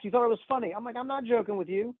laughed. He thought it was funny. I'm like, "I'm not joking with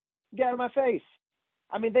you. Get out of my face."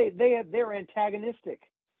 I mean, they're antagonistic.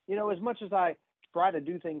 As much as I try to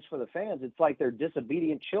do things for the fans, it's like they're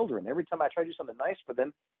disobedient children. Every time I try to do something nice for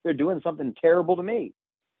them, they're doing something terrible to me.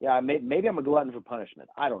 Yeah, maybe I'm a glutton for punishment.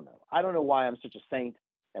 I don't know. I don't know why I'm such a saint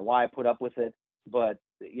and why I put up with it. But,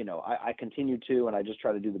 I continue to, and I just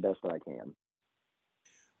try to do the best that I can.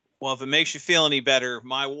 Well, if it makes you feel any better,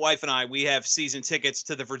 my wife and I, we have season tickets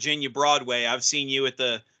to the Virginia Broadway. I've seen you at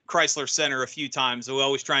the Chrysler Center a few times. So we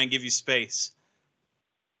always try and give you space.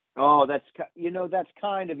 Oh, that's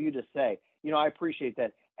kind of you to say. I appreciate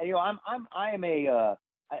that. And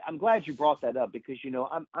I'm glad you brought that up, because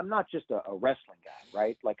I'm not just a wrestling guy,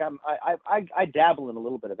 right? Like I dabble in a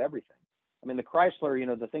little bit of everything. I mean, the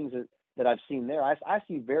Chrysler, the things that I've seen there, I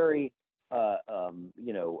see very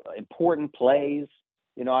important plays.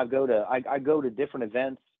 I go to different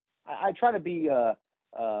events. I try to be a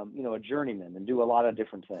journeyman and do a lot of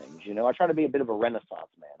different things. I try to be a bit of a Renaissance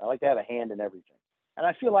man. I like to have a hand in everything, and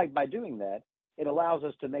I feel like by doing that, it allows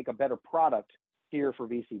us to make a better product here for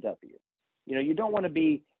VCW. You don't want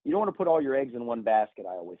to put all your eggs in one basket,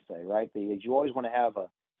 I always say, right? You always want to have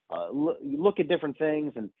look at different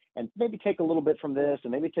things and maybe take a little bit from this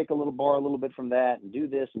and maybe take a little bit from that and do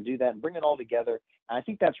this and do that and bring it all together. And I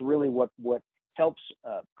think that's really what helps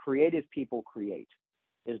creative people create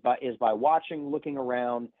is by watching, looking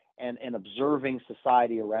around and observing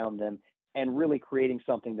society around them and really creating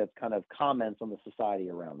something that kind of comments on the society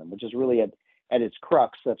around them, which is really at its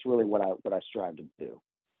crux. That's really what I strive to do.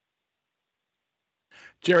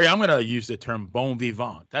 Jerry, I'm going to use the term bon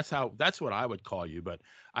vivant. That's what I would call you. But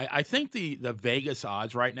I think the Vegas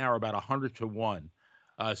odds right now are about 100-1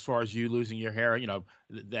 as far as you losing your hair.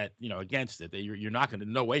 Against it, that you're not going to,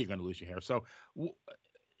 no way you're going to lose your hair. So,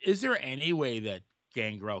 is there any way that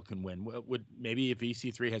Gangrel can win? Would maybe if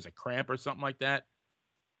EC3 has a cramp or something like that?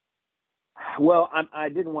 Well, I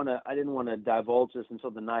didn't want to divulge this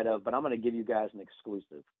until the night of, but I'm going to give you guys an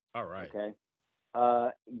exclusive. All right. Okay.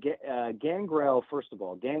 Gangrel, first of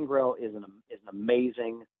all, Gangrel is an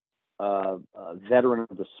amazing veteran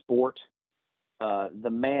of the sport. The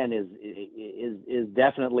man is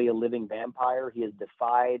definitely a living vampire. He has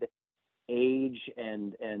defied age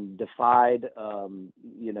and defied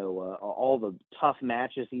all the tough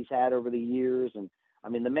matches he's had over the years. And I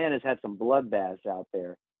mean, the man has had some bloodbaths out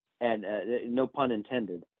there, and no pun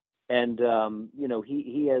intended. And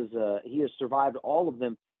he has survived all of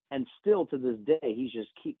them. And still to this day, he just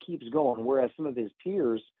keeps going. Whereas some of his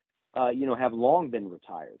peers, have long been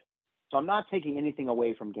retired. So I'm not taking anything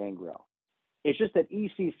away from Gangrel. It's just that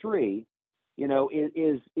EC3,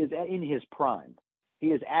 is in his prime. He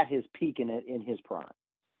is at his peak in his prime.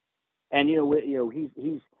 And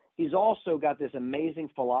he's also got this amazing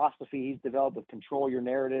philosophy he's developed of control your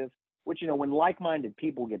narrative. Which when like-minded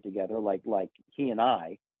people get together, like he and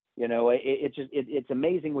I, it's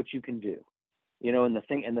amazing what you can do. And the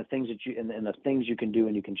things you can do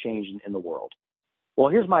and you can change in the world. Well,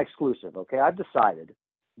 here's my exclusive. Okay, I've decided,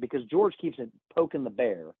 because George keeps poking the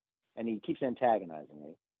bear and he keeps antagonizing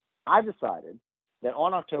me. I've decided that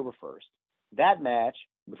on October 1st, that match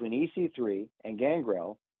between EC3 and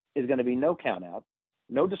Gangrel is going to be no count out,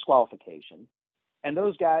 no disqualification, and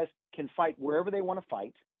those guys can fight wherever they want to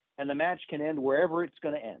fight, and the match can end wherever it's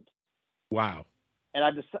going to end. Wow. And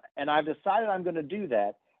I've decided I'm going to do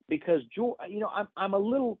that. Because George, I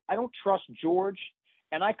don't trust George,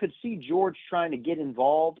 and I could see George trying to get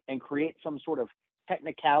involved and create some sort of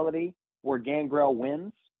technicality where Gangrel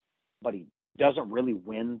wins, but he doesn't really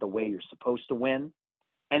win the way you're supposed to win.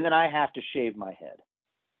 And then I have to shave my head.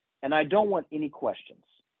 And I don't want any questions.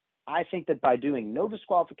 I think that by doing no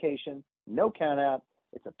disqualification, no count out,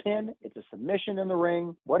 it's a pin, it's a submission in the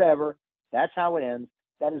ring, whatever, that's how it ends.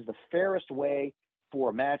 That is the fairest way for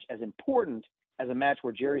a match as important as a match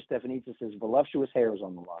where Jerry Stephanitis' voluptuous hair is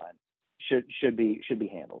on the line should be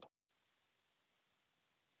handled.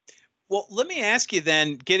 Well, let me ask you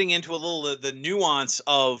then, getting into a little of the nuance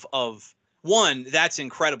of one, that's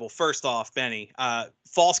incredible. First off, Benny,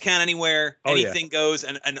 false count anywhere, anything goes,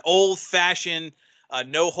 an old fashioned,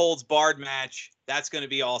 no holds barred match. That's going to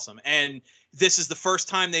be awesome. And this is the first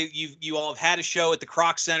time you all have had a show at the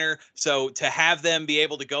Kroc Center. So to have them be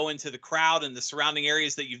able to go into the crowd and the surrounding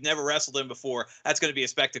areas that you've never wrestled in before, that's going to be a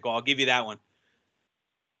spectacle. I'll give you that one.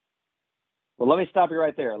 Well, let me stop you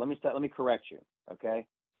right there. Let me correct you. Okay.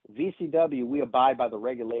 VCW, we abide by the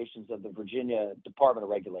regulations of the Virginia Department of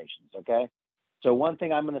Regulations. Okay. So one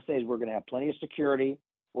thing I'm going to say is we're going to have plenty of security.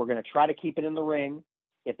 We're going to try to keep it in the ring.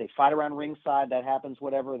 If they fight around ringside, that happens,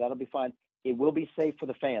 whatever, that'll be fine. It will be safe for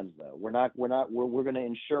the fans, though. We're going to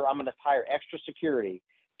ensure, I'm going to hire extra security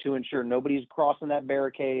to ensure nobody's crossing that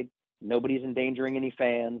barricade, nobody's endangering any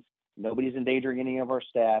fans, nobody's endangering any of our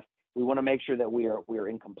staff. We want to make sure that we are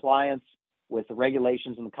in compliance with the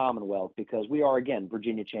regulations in the Commonwealth, because we are, again,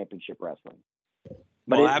 Virginia Championship Wrestling.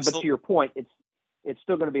 But but to your point, it's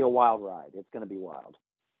still going to be a wild ride. It's going to be wild.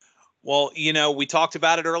 Well, we talked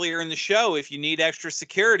about it earlier in the show. If you need extra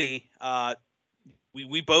security,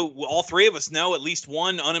 we both, all three of us know at least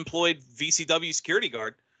one unemployed VCW security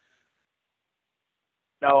guard.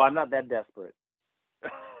 No, I'm not that desperate.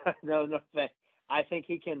 No, I think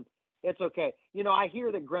he can. It's okay. I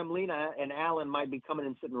hear that Gremlina and Allen might be coming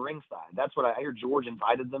and sitting ringside. That's what I hear. George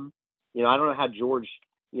invited them. I don't know how George,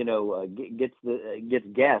 gets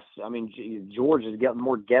guests. I mean, George has gotten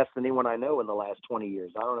more guests than anyone I know in the last 20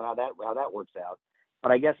 years. I don't know how that works out,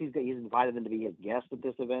 but I guess he's invited them to be his guest at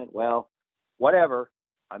this event. Well, whatever.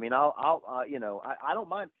 I mean, I don't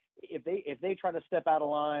mind if they try to step out of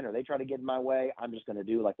line or they try to get in my way. I'm just going to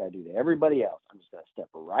do like I do to everybody else. I'm just going to step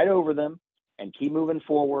right over them and keep moving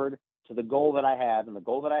forward to the goal that I have. And the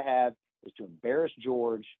goal that I have is to embarrass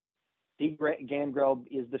George, see Gangrel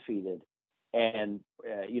is defeated, and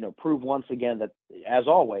prove once again that, as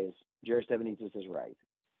always, Jerry Stephanitis is right.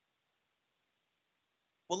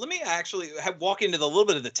 Well, let me actually walk into the little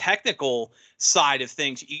bit of the technical side of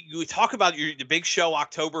things. You talk about the big show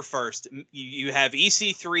October 1st. You have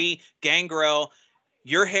EC3, Gangrel,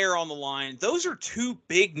 your hair on the line. Those are two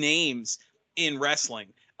big names in wrestling.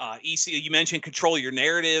 EC, you mentioned Control Your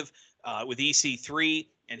Narrative with EC3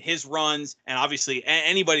 and his runs, and obviously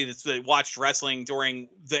anybody that's watched wrestling during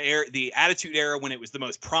the Attitude Era when it was the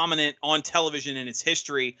most prominent on television in its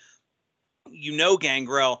history,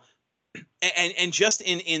 Gangrel. And just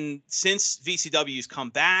in since VCW's come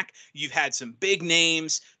back, you've had some big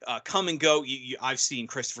names come and go. I've seen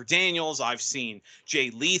Christopher Daniels, I've seen Jay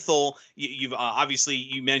Lethal. You've obviously,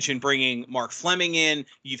 you mentioned bringing Mark Fleming in.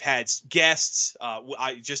 You've had guests.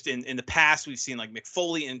 In the past, we've seen like Mick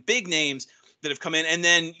Foley and big names that have come in, and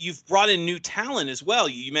then you've brought in new talent as well.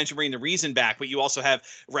 You mentioned bringing the Reason back, but you also have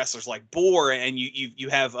wrestlers like Boar, and you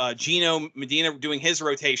have Gino Medina doing his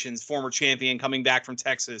rotations, former champion coming back from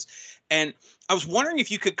Texas. And I was wondering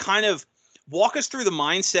if you could kind of walk us through the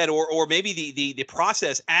mindset or maybe the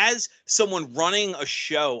process as someone running a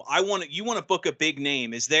show. You want to book a big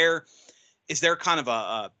name. Is there kind of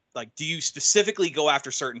a like, do you specifically go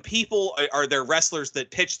after certain people? Are there wrestlers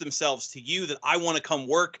that pitch themselves to you that I want to come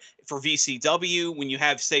work for VCW? When you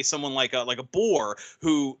have, say, someone like a Boar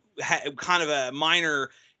who kind of a minor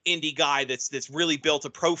indie guy that's really built a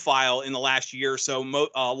profile in the last year or so,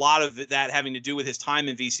 a lot of that having to do with his time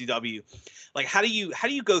in VCW. Like, how do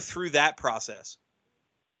you go through that process?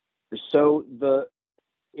 So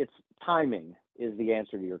it's timing is the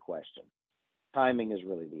answer to your question. Timing is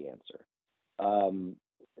really the answer.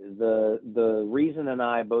 The Reason and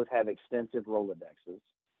I both have extensive Rolodexes.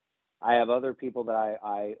 I have other people that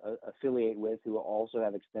I affiliate with who also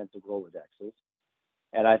have extensive Rolodexes.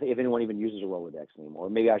 And I think if anyone even uses a Rolodex anymore,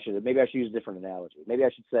 maybe I should use a different analogy. Maybe I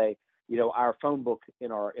should say, our phone book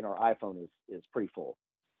in our iPhone is pretty full,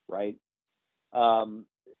 right? And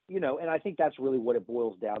I think that's really what it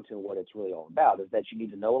boils down to, and what it's really all about, is that you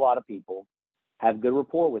need to know a lot of people, have good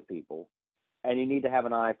rapport with people, and you need to have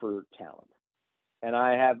an eye for talent. And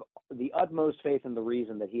I have the utmost faith in the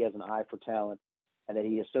Reason that he has an eye for talent, and that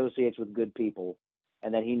he associates with good people,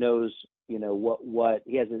 and that he knows, what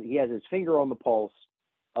he has his finger on the pulse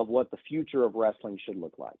of what the future of wrestling should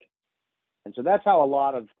look like. And so that's how a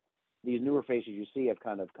lot of these newer faces you see have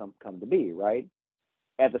kind of come to be, right?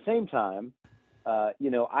 At the same time,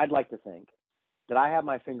 I'd like to think that I have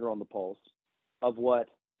my finger on the pulse of what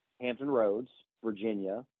Hampton Roads,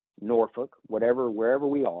 Virginia, Norfolk, wherever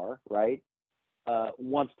we are, right,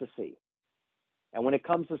 wants to see. And when it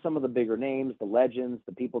comes to some of the bigger names, the legends,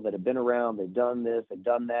 the people that have been around, they've done this, they've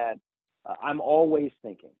done that, I'm always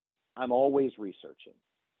thinking, I'm always researching,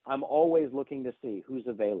 I'm always looking to see who's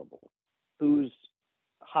available, who's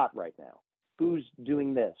hot right now, who's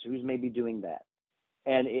doing this, who's maybe doing that.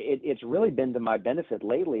 And it's really been to my benefit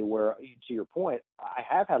lately where, to your point, I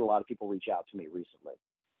have had a lot of people reach out to me recently.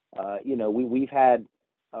 We've had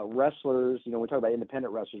wrestlers, we talk about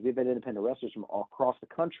independent wrestlers, we've had independent wrestlers from all across the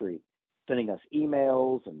country sending us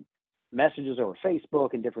emails and messages over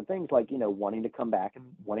Facebook and different things, like, wanting to come back and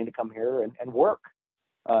wanting to come here and work.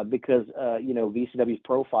 Because VCW's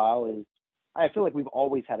profile is, I feel like we've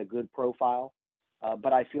always had a good profile,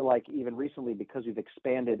 but I feel like even recently, because we've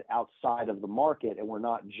expanded outside of the market and we're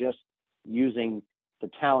not just using the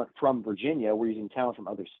talent from Virginia, we're using talent from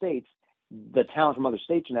other states. The talent from other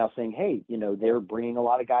states are now saying, hey, they're bringing a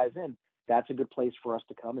lot of guys in. That's a good place for us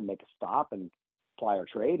to come and make a stop and ply our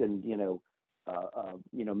trade and,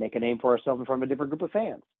 make a name for ourselves in front of a different group of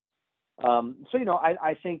fans.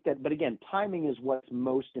 I think that, but again, timing is what's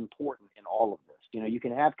most important in all of this. You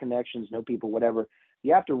can have connections, know people, whatever.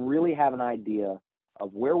 You have to really have an idea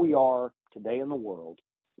of where we are today in the world,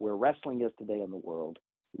 where wrestling is today in the world,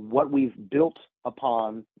 what we've built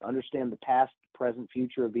upon, understand the past, present,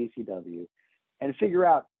 future of VCW, and figure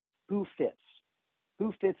out who fits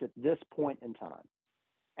at this point in time.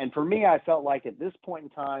 And for me, I felt like at this point in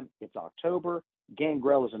time, it's October.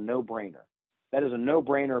 Gangrel is a no-brainer. That is a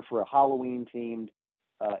no-brainer for a Halloween-themed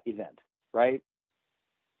event, right?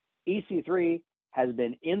 EC3 has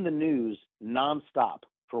been in the news nonstop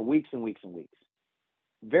for weeks and weeks and weeks.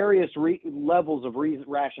 Various levels of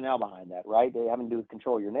rationale behind that, right? They having to do with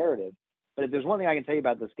Control Your Narrative. But if there's one thing I can tell you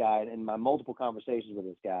about this guy and my multiple conversations with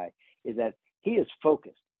this guy, is that he is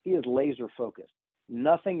focused. He is laser focused.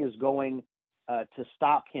 Nothing is going to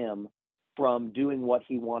stop him from doing what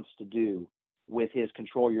he wants to do with his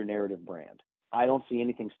Control Your Narrative brand. I don't see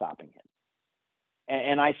anything stopping him.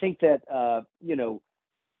 And I think that,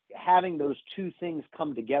 having those two things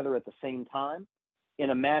come together at the same time in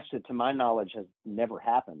a match that, to my knowledge, has never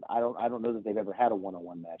happened. I don't know that they've ever had a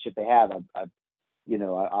one-on-one match. If they have,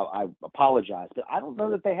 I apologize, but I don't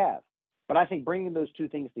know that they have. But I think bringing those two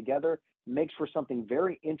things together makes for something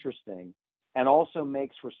very interesting, and also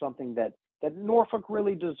makes for something that Norfolk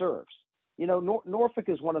really deserves. Norfolk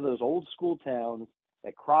is one of those old school towns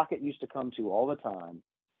that Crockett used to come to all the time.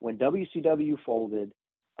 When WCW folded,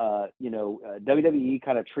 WWE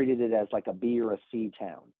kind of treated it as like a B or a C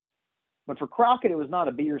town. But for Crockett, it was not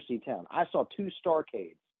a B or C town. I saw 2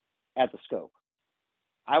 Starcades at the Scope.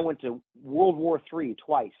 I went to World War III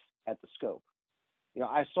twice at the Scope.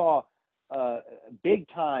 I saw big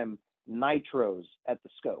time nitros at the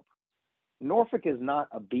Scope. Norfolk is not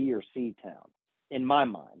a B or C town in my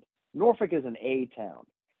mind. Norfolk is an A town,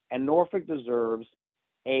 and Norfolk deserves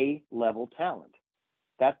A level talent.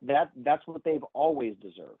 That's what they've always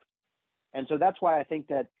deserved. And so that's why I think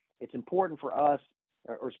that it's important for us,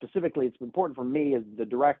 or specifically it's important for me as the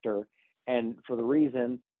director, and for the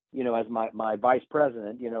reason, as my vice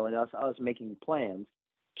president, and us making plans,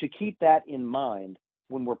 to keep that in mind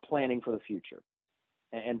when we're planning for the future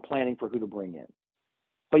and planning for who to bring in.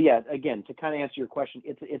 But yeah, again, to kind of answer your question,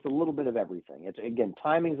 it's a little bit of everything. It's, again,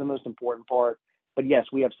 timing is the most important part. But yes,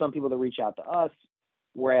 we have some people that reach out to us,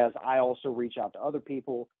 whereas I also reach out to other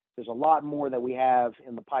people. There's a lot more that we have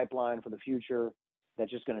in the pipeline for the future that's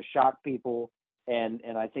just going to shock people. And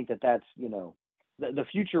I think that's, the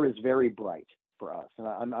future is very bright for us. And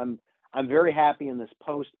I'm very happy in this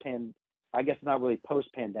I guess not really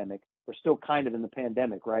post-pandemic. We're still kind of in the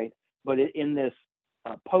pandemic, right? But in this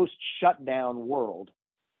post-shutdown world,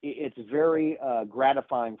 it's very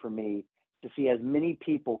gratifying for me to see as many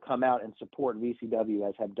people come out and support VCW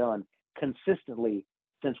as have done consistently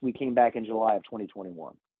since we came back in July of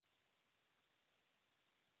 2021.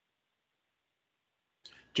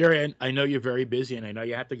 Jerry, I know you're very busy and I know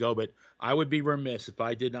you have to go, but I would be remiss if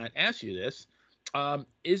I did not ask you this.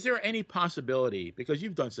 Is there any possibility, because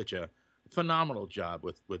you've done such a phenomenal job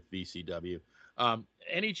with VCW,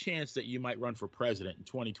 any chance that you might run for president in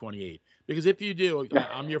 2028? Because if you do,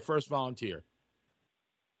 I'm your first volunteer.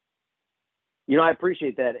 I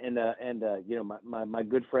appreciate that. And my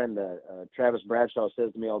good friend, Travis Bradshaw,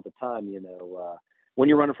 says to me all the time, when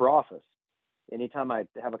you're running for office, anytime I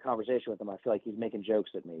have a conversation with him, I feel like he's making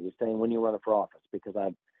jokes at me. He's saying, when you're running for office, because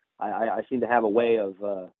I seem to have a way of,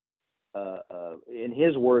 in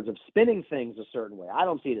his words, of spinning things a certain way. I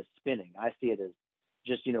don't see it as spinning. I see it as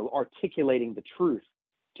just, articulating the truth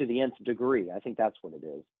to the nth degree. I think that's what it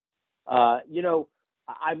is.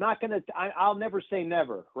 I'm not going to, I'll never say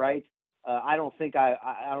never, right? I don't think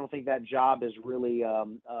that job is really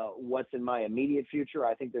what's in my immediate future.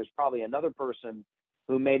 I think there's probably another person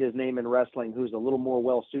who made his name in wrestling who's a little more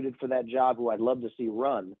well suited for that job, who I'd love to see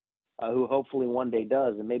run, who hopefully one day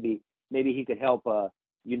does, and maybe he could help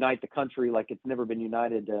unite the country like it's never been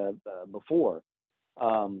united before.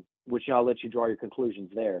 Which I'll let you draw your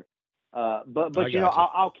conclusions there. But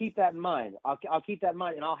I'll keep that in mind. I'll keep that in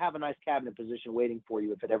mind, and I'll have a nice cabinet position waiting for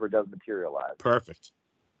you if it ever does materialize. Perfect.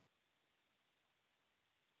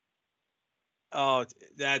 Oh,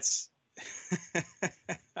 that's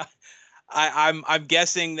I'm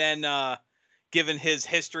guessing then, given his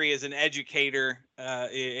history as an educator,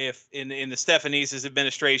 if in the Stephanises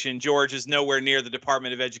administration, George is nowhere near the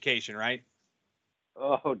Department of Education, right?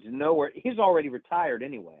 Oh, nowhere. He's already retired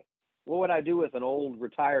anyway. What would I do with an old,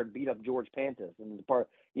 retired, beat up George Pantis in the part?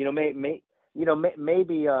 Maybe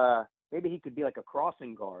he could be like a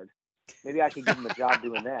crossing guard. Maybe I could give him a job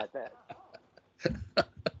doing that.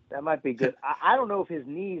 That might be good. I don't know if his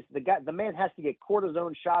knees. The man has to get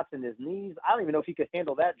cortisone shots in his knees. I don't even know if he could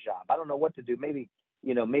handle that job. I don't know what to do. Maybe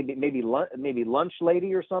lunch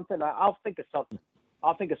lady or something. I'll think of something.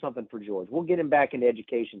 I'll think of something for George. We'll get him back into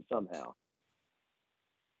education somehow.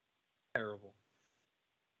 Terrible.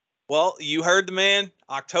 Well, you heard the man.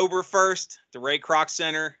 October 1st, the Ray Kroc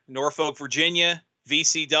Center, Norfolk, Virginia,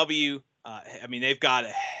 VCW. They've got a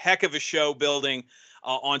heck of a show building.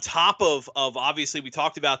 On top of obviously, we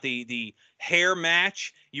talked about the hair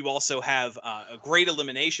match. You also have a great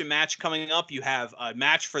elimination match coming up. You have a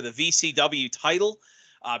match for the VCW title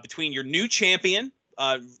between your new champion,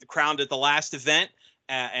 crowned at the last event,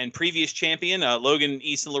 and previous champion, Logan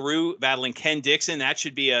Easton LaRue, battling Ken Dixon. That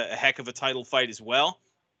should be a heck of a title fight as well.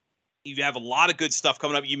 You have a lot of good stuff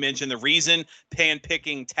coming up. You mentioned the Reason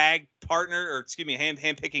hand-picking tag opponents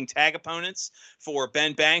for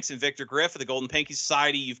Ben Banks and Victor Griff of the Golden Pinky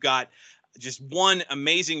Society. You've got just one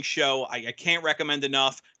amazing show. I can't recommend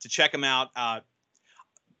enough to check them out.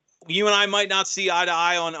 You and I might not see eye to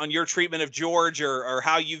eye on your treatment of George or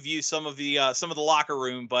how you view some of the locker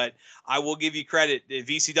room, but I will give you credit.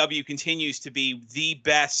 VCW continues to be the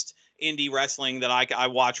best indie wrestling that I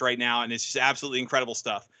watch right now, and it's just absolutely incredible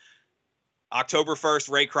stuff. October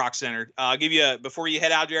 1st, Ray Kroc Center. I'll give you before you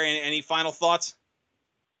head out, Jerry. Any final thoughts?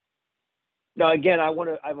 No, again, I want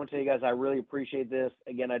to tell you guys I really appreciate this.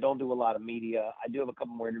 Again, I don't do a lot of media. I do have a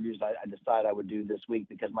couple more interviews I decide I would do this week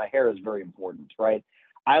because my hair is very important, right?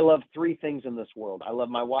 I love three things in this world. I love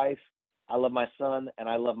my wife, I love my son, and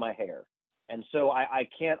I love my hair. And so I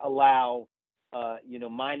can't allow,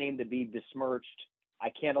 my name to be besmirched. I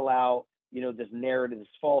can't allow, this narrative, this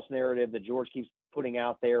false narrative that George keeps putting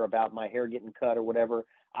out there about my hair getting cut or whatever.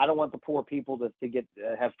 I don't want the poor people to get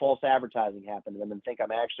have false advertising happen to them and think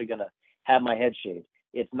I'm actually going to have my head shaved.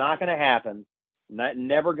 It's not going to happen.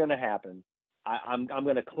 Never going to happen. I'm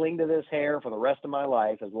going to cling to this hair for the rest of my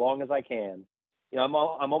life as long as I can. I'm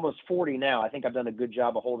almost 40 now. I think I've done a good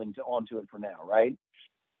job of holding on to it for now, right?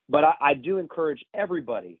 But I do encourage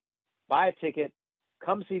everybody, buy a ticket,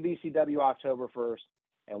 come see VCW October 1st,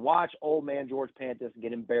 and watch old man George Pantis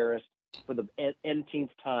get embarrassed for the nth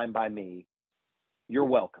time by me. You're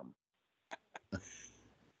welcome.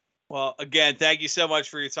 Well, again, thank you so much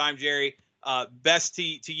for your time, Jerry. Best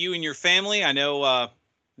to you and your family. I know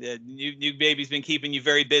the new baby's been keeping you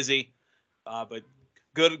very busy, but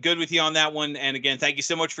good with you on that one. And again, thank you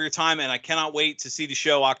so much for your time. And I cannot wait to see the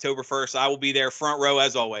show October 1st. I will be there front row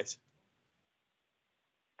as always.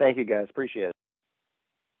 Thank you, guys. Appreciate it.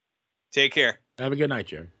 Take care. Have a good night,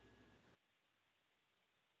 Jerry.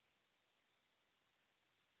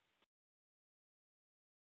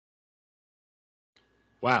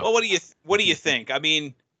 Wow. Well, what do you think? I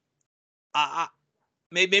mean,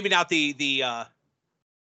 maybe not the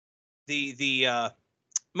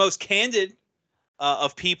most candid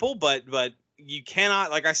of people, but you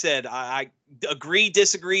cannot, like I said, I agree,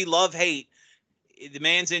 disagree, love, hate. The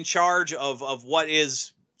man's in charge of what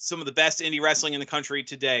is some of the best indie wrestling in the country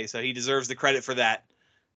today, so he deserves the credit for that.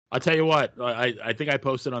 I'll tell you what, I think I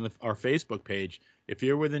posted on our Facebook page. If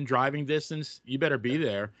you're within driving distance, you better be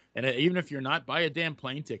there. And even if you're not, buy a damn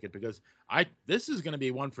plane ticket because this is going to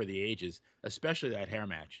be one for the ages, especially that hair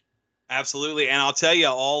match. Absolutely. And I'll tell you,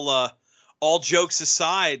 all jokes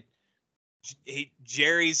aside,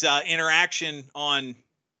 Jerry's interaction on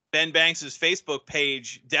Ben Banks's Facebook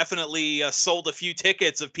page definitely sold a few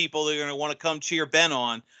tickets of people that are going to want to come cheer Ben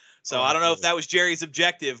on. So I don't know if that was Jerry's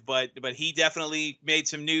objective, but he definitely made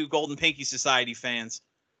some new Golden Pinky Society fans.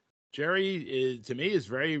 Jerry to me is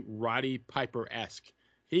very Roddy Piper-esque.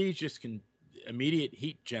 He just can immediate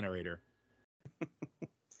heat generator.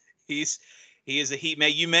 He is a heat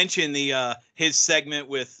man. You mentioned his segment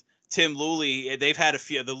with Tim Luley. They've had a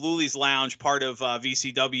few, the Luley's Lounge part of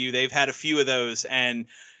VCW. They've had a few of those, and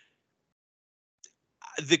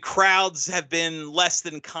the crowds have been less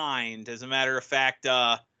than kind. As a matter of fact,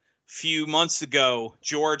 few months ago,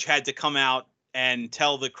 George had to come out and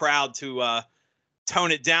tell the crowd to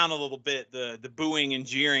tone it down a little bit. The booing and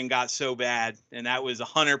jeering got so bad, and that was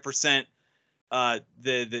 100%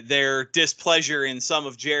 their displeasure in some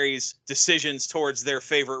of Jerry's decisions towards their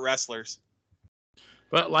favorite wrestlers.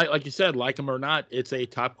 But like you said, like them or not, it's a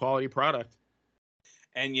top quality product.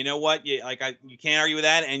 And you know what? You can't argue with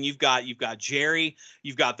that. And you've got Jerry,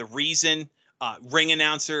 you've got the Reason, ring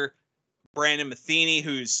announcer Brandon Matheny,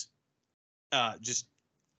 who's just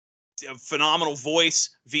a phenomenal voice.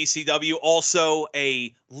 VCW, also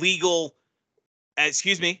a legal,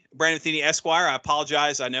 Brandon Matheny Esquire. I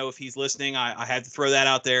apologize. I know if he's listening, I had to throw that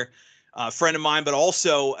out there. Friend of mine, but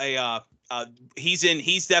also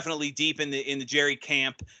he's definitely deep in the Jerry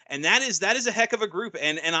camp, and that is a heck of a group.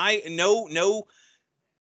 And I no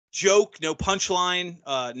joke, no punchline,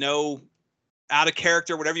 no out of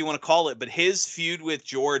character, whatever you want to call it, but his feud with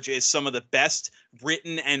George is some of the best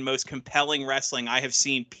written and most compelling wrestling I have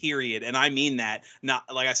seen, period. And I mean that. Not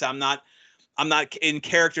like I said, I'm not in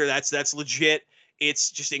character. That's legit.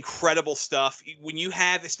 It's just incredible stuff. When you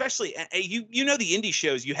have, especially the indie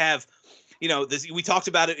shows, you have, we talked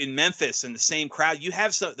about it in Memphis and the same crowd. You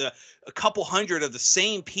have a couple hundred of the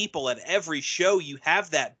same people at every show. You have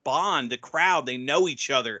that bond, the crowd. They know each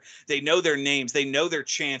other. They know their names. They know their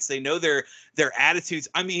chants. They know their attitudes.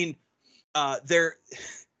 I mean, their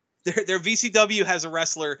VCW has a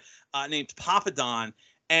wrestler named Papa Don,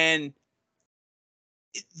 and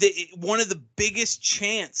one of the biggest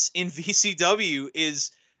chants in VCW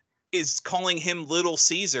is calling him Little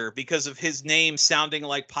Caesar because of his name sounding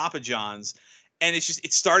like Papa John's. And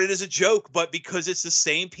it started as a joke, but because it's the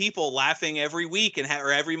same people laughing every week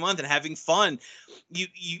or every month and having fun,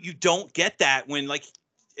 you don't get that when, like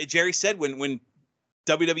Jerry said, when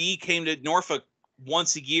WWE came to Norfolk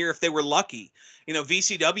once a year, if they were lucky.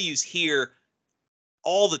 VCW's here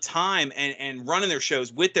all the time and running their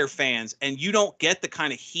shows with their fans, and you don't get the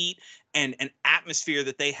kind of heat and an atmosphere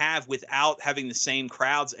that they have without having the same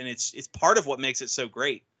crowds. And it's part of what makes it so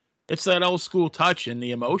great. It's that old school touch and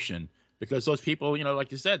the emotion, because those people, you know,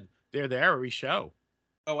 like you said, they're there every show.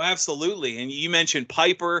 Oh, absolutely. And you mentioned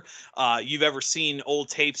Piper. You've ever seen old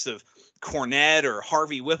tapes of Cornette or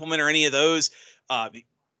Harvey Whippleman or any of those?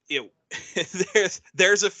 You know,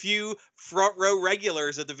 there's a few front row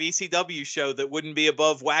regulars at the VCW show that wouldn't be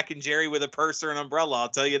above whacking Jerry with a purse or an umbrella. I'll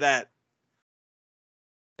tell you that.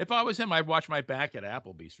 If I was him, I'd watch my back at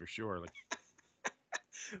Applebee's for sure. Like,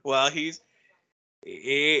 well,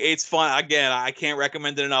 it's fun. Again, I can't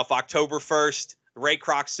recommend it enough. October 1st, Ray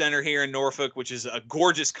Kroc Center here in Norfolk, which is a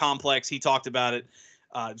gorgeous complex. He talked about it.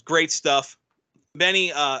 It's great stuff.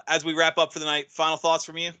 Benny, as we wrap up for the night, final thoughts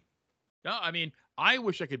from you? no, I mean, I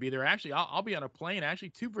wish I could be there. Actually, I'll be on a plane actually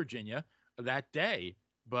to Virginia that day,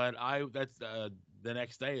 but that's the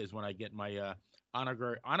next day is when I get my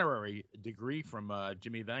honorary degree from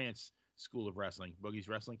Jimmy Valiant's School of Wrestling, Boogie's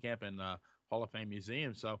Wrestling Camp and Hall of Fame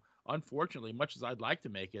Museum. So unfortunately, much as I'd like to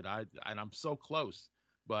make it, I'm so close,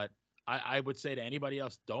 but I would say to anybody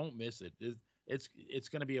else, don't miss it. It's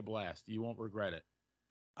going to be a blast. You won't regret it.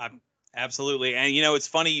 Absolutely. And, you know, it's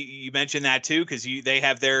funny you mentioned that, too, because they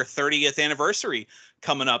have their 30th anniversary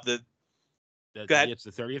coming up. It's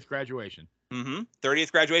the 30th graduation.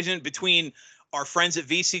 30th graduation between our friends at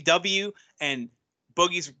VCW and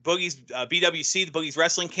Boogie's BWC, the Boogie's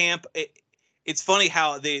Wrestling Camp. It's funny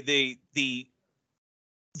how the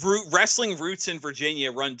wrestling roots in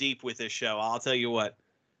Virginia run deep with this show. I'll tell you what.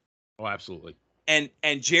 Oh, absolutely. And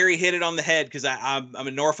Jerry hit it on the head, because I'm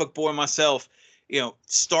a Norfolk boy myself. You know,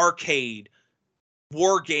 Starrcade,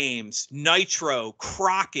 War Games, Nitro,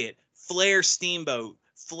 Crockett, Flair Steamboat,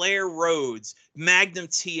 Flair Rhodes, Magnum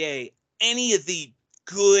TA, any of the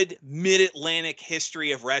good mid-Atlantic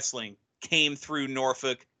history of wrestling came through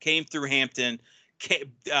Norfolk, came through Hampton,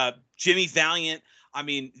 Jimmy Valiant. I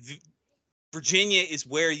mean, Virginia is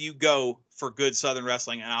where you go for good Southern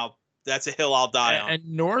wrestling, and that's a hill I'll die on.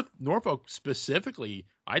 And Norfolk specifically,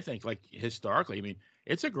 I think, like historically, I mean,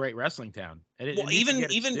 it's a great wrestling town. And even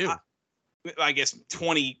I guess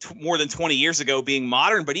more than 20 years ago, being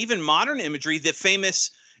modern, but even modern imagery, the famous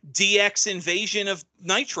DX invasion of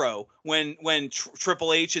Nitro, when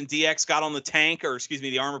Triple H and DX got on the tank, or excuse me,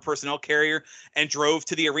 the armored personnel carrier, and drove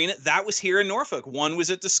to the arena. That was here in Norfolk. One was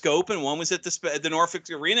at the Scope and one was at the Norfolk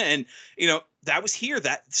Arena. And, you know, that was here.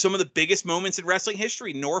 That some of the biggest moments in wrestling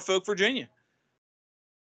history, Norfolk, Virginia.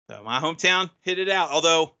 So my hometown hit it out.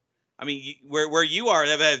 Although, I mean, where you are,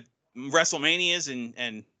 they've had WrestleManias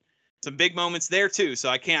and some big moments there too. So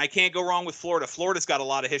I can't go wrong with Florida. Florida's got a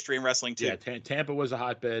lot of history in wrestling too. Yeah, Tampa was a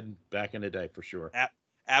hotbed back in the day for sure.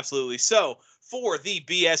 Absolutely. So for the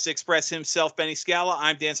BS Express himself, Benny Scala,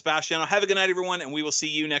 I'm Dan Sebastiano. Have a good night, everyone, and we will see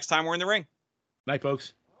you next time we're in the ring. Night,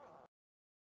 folks.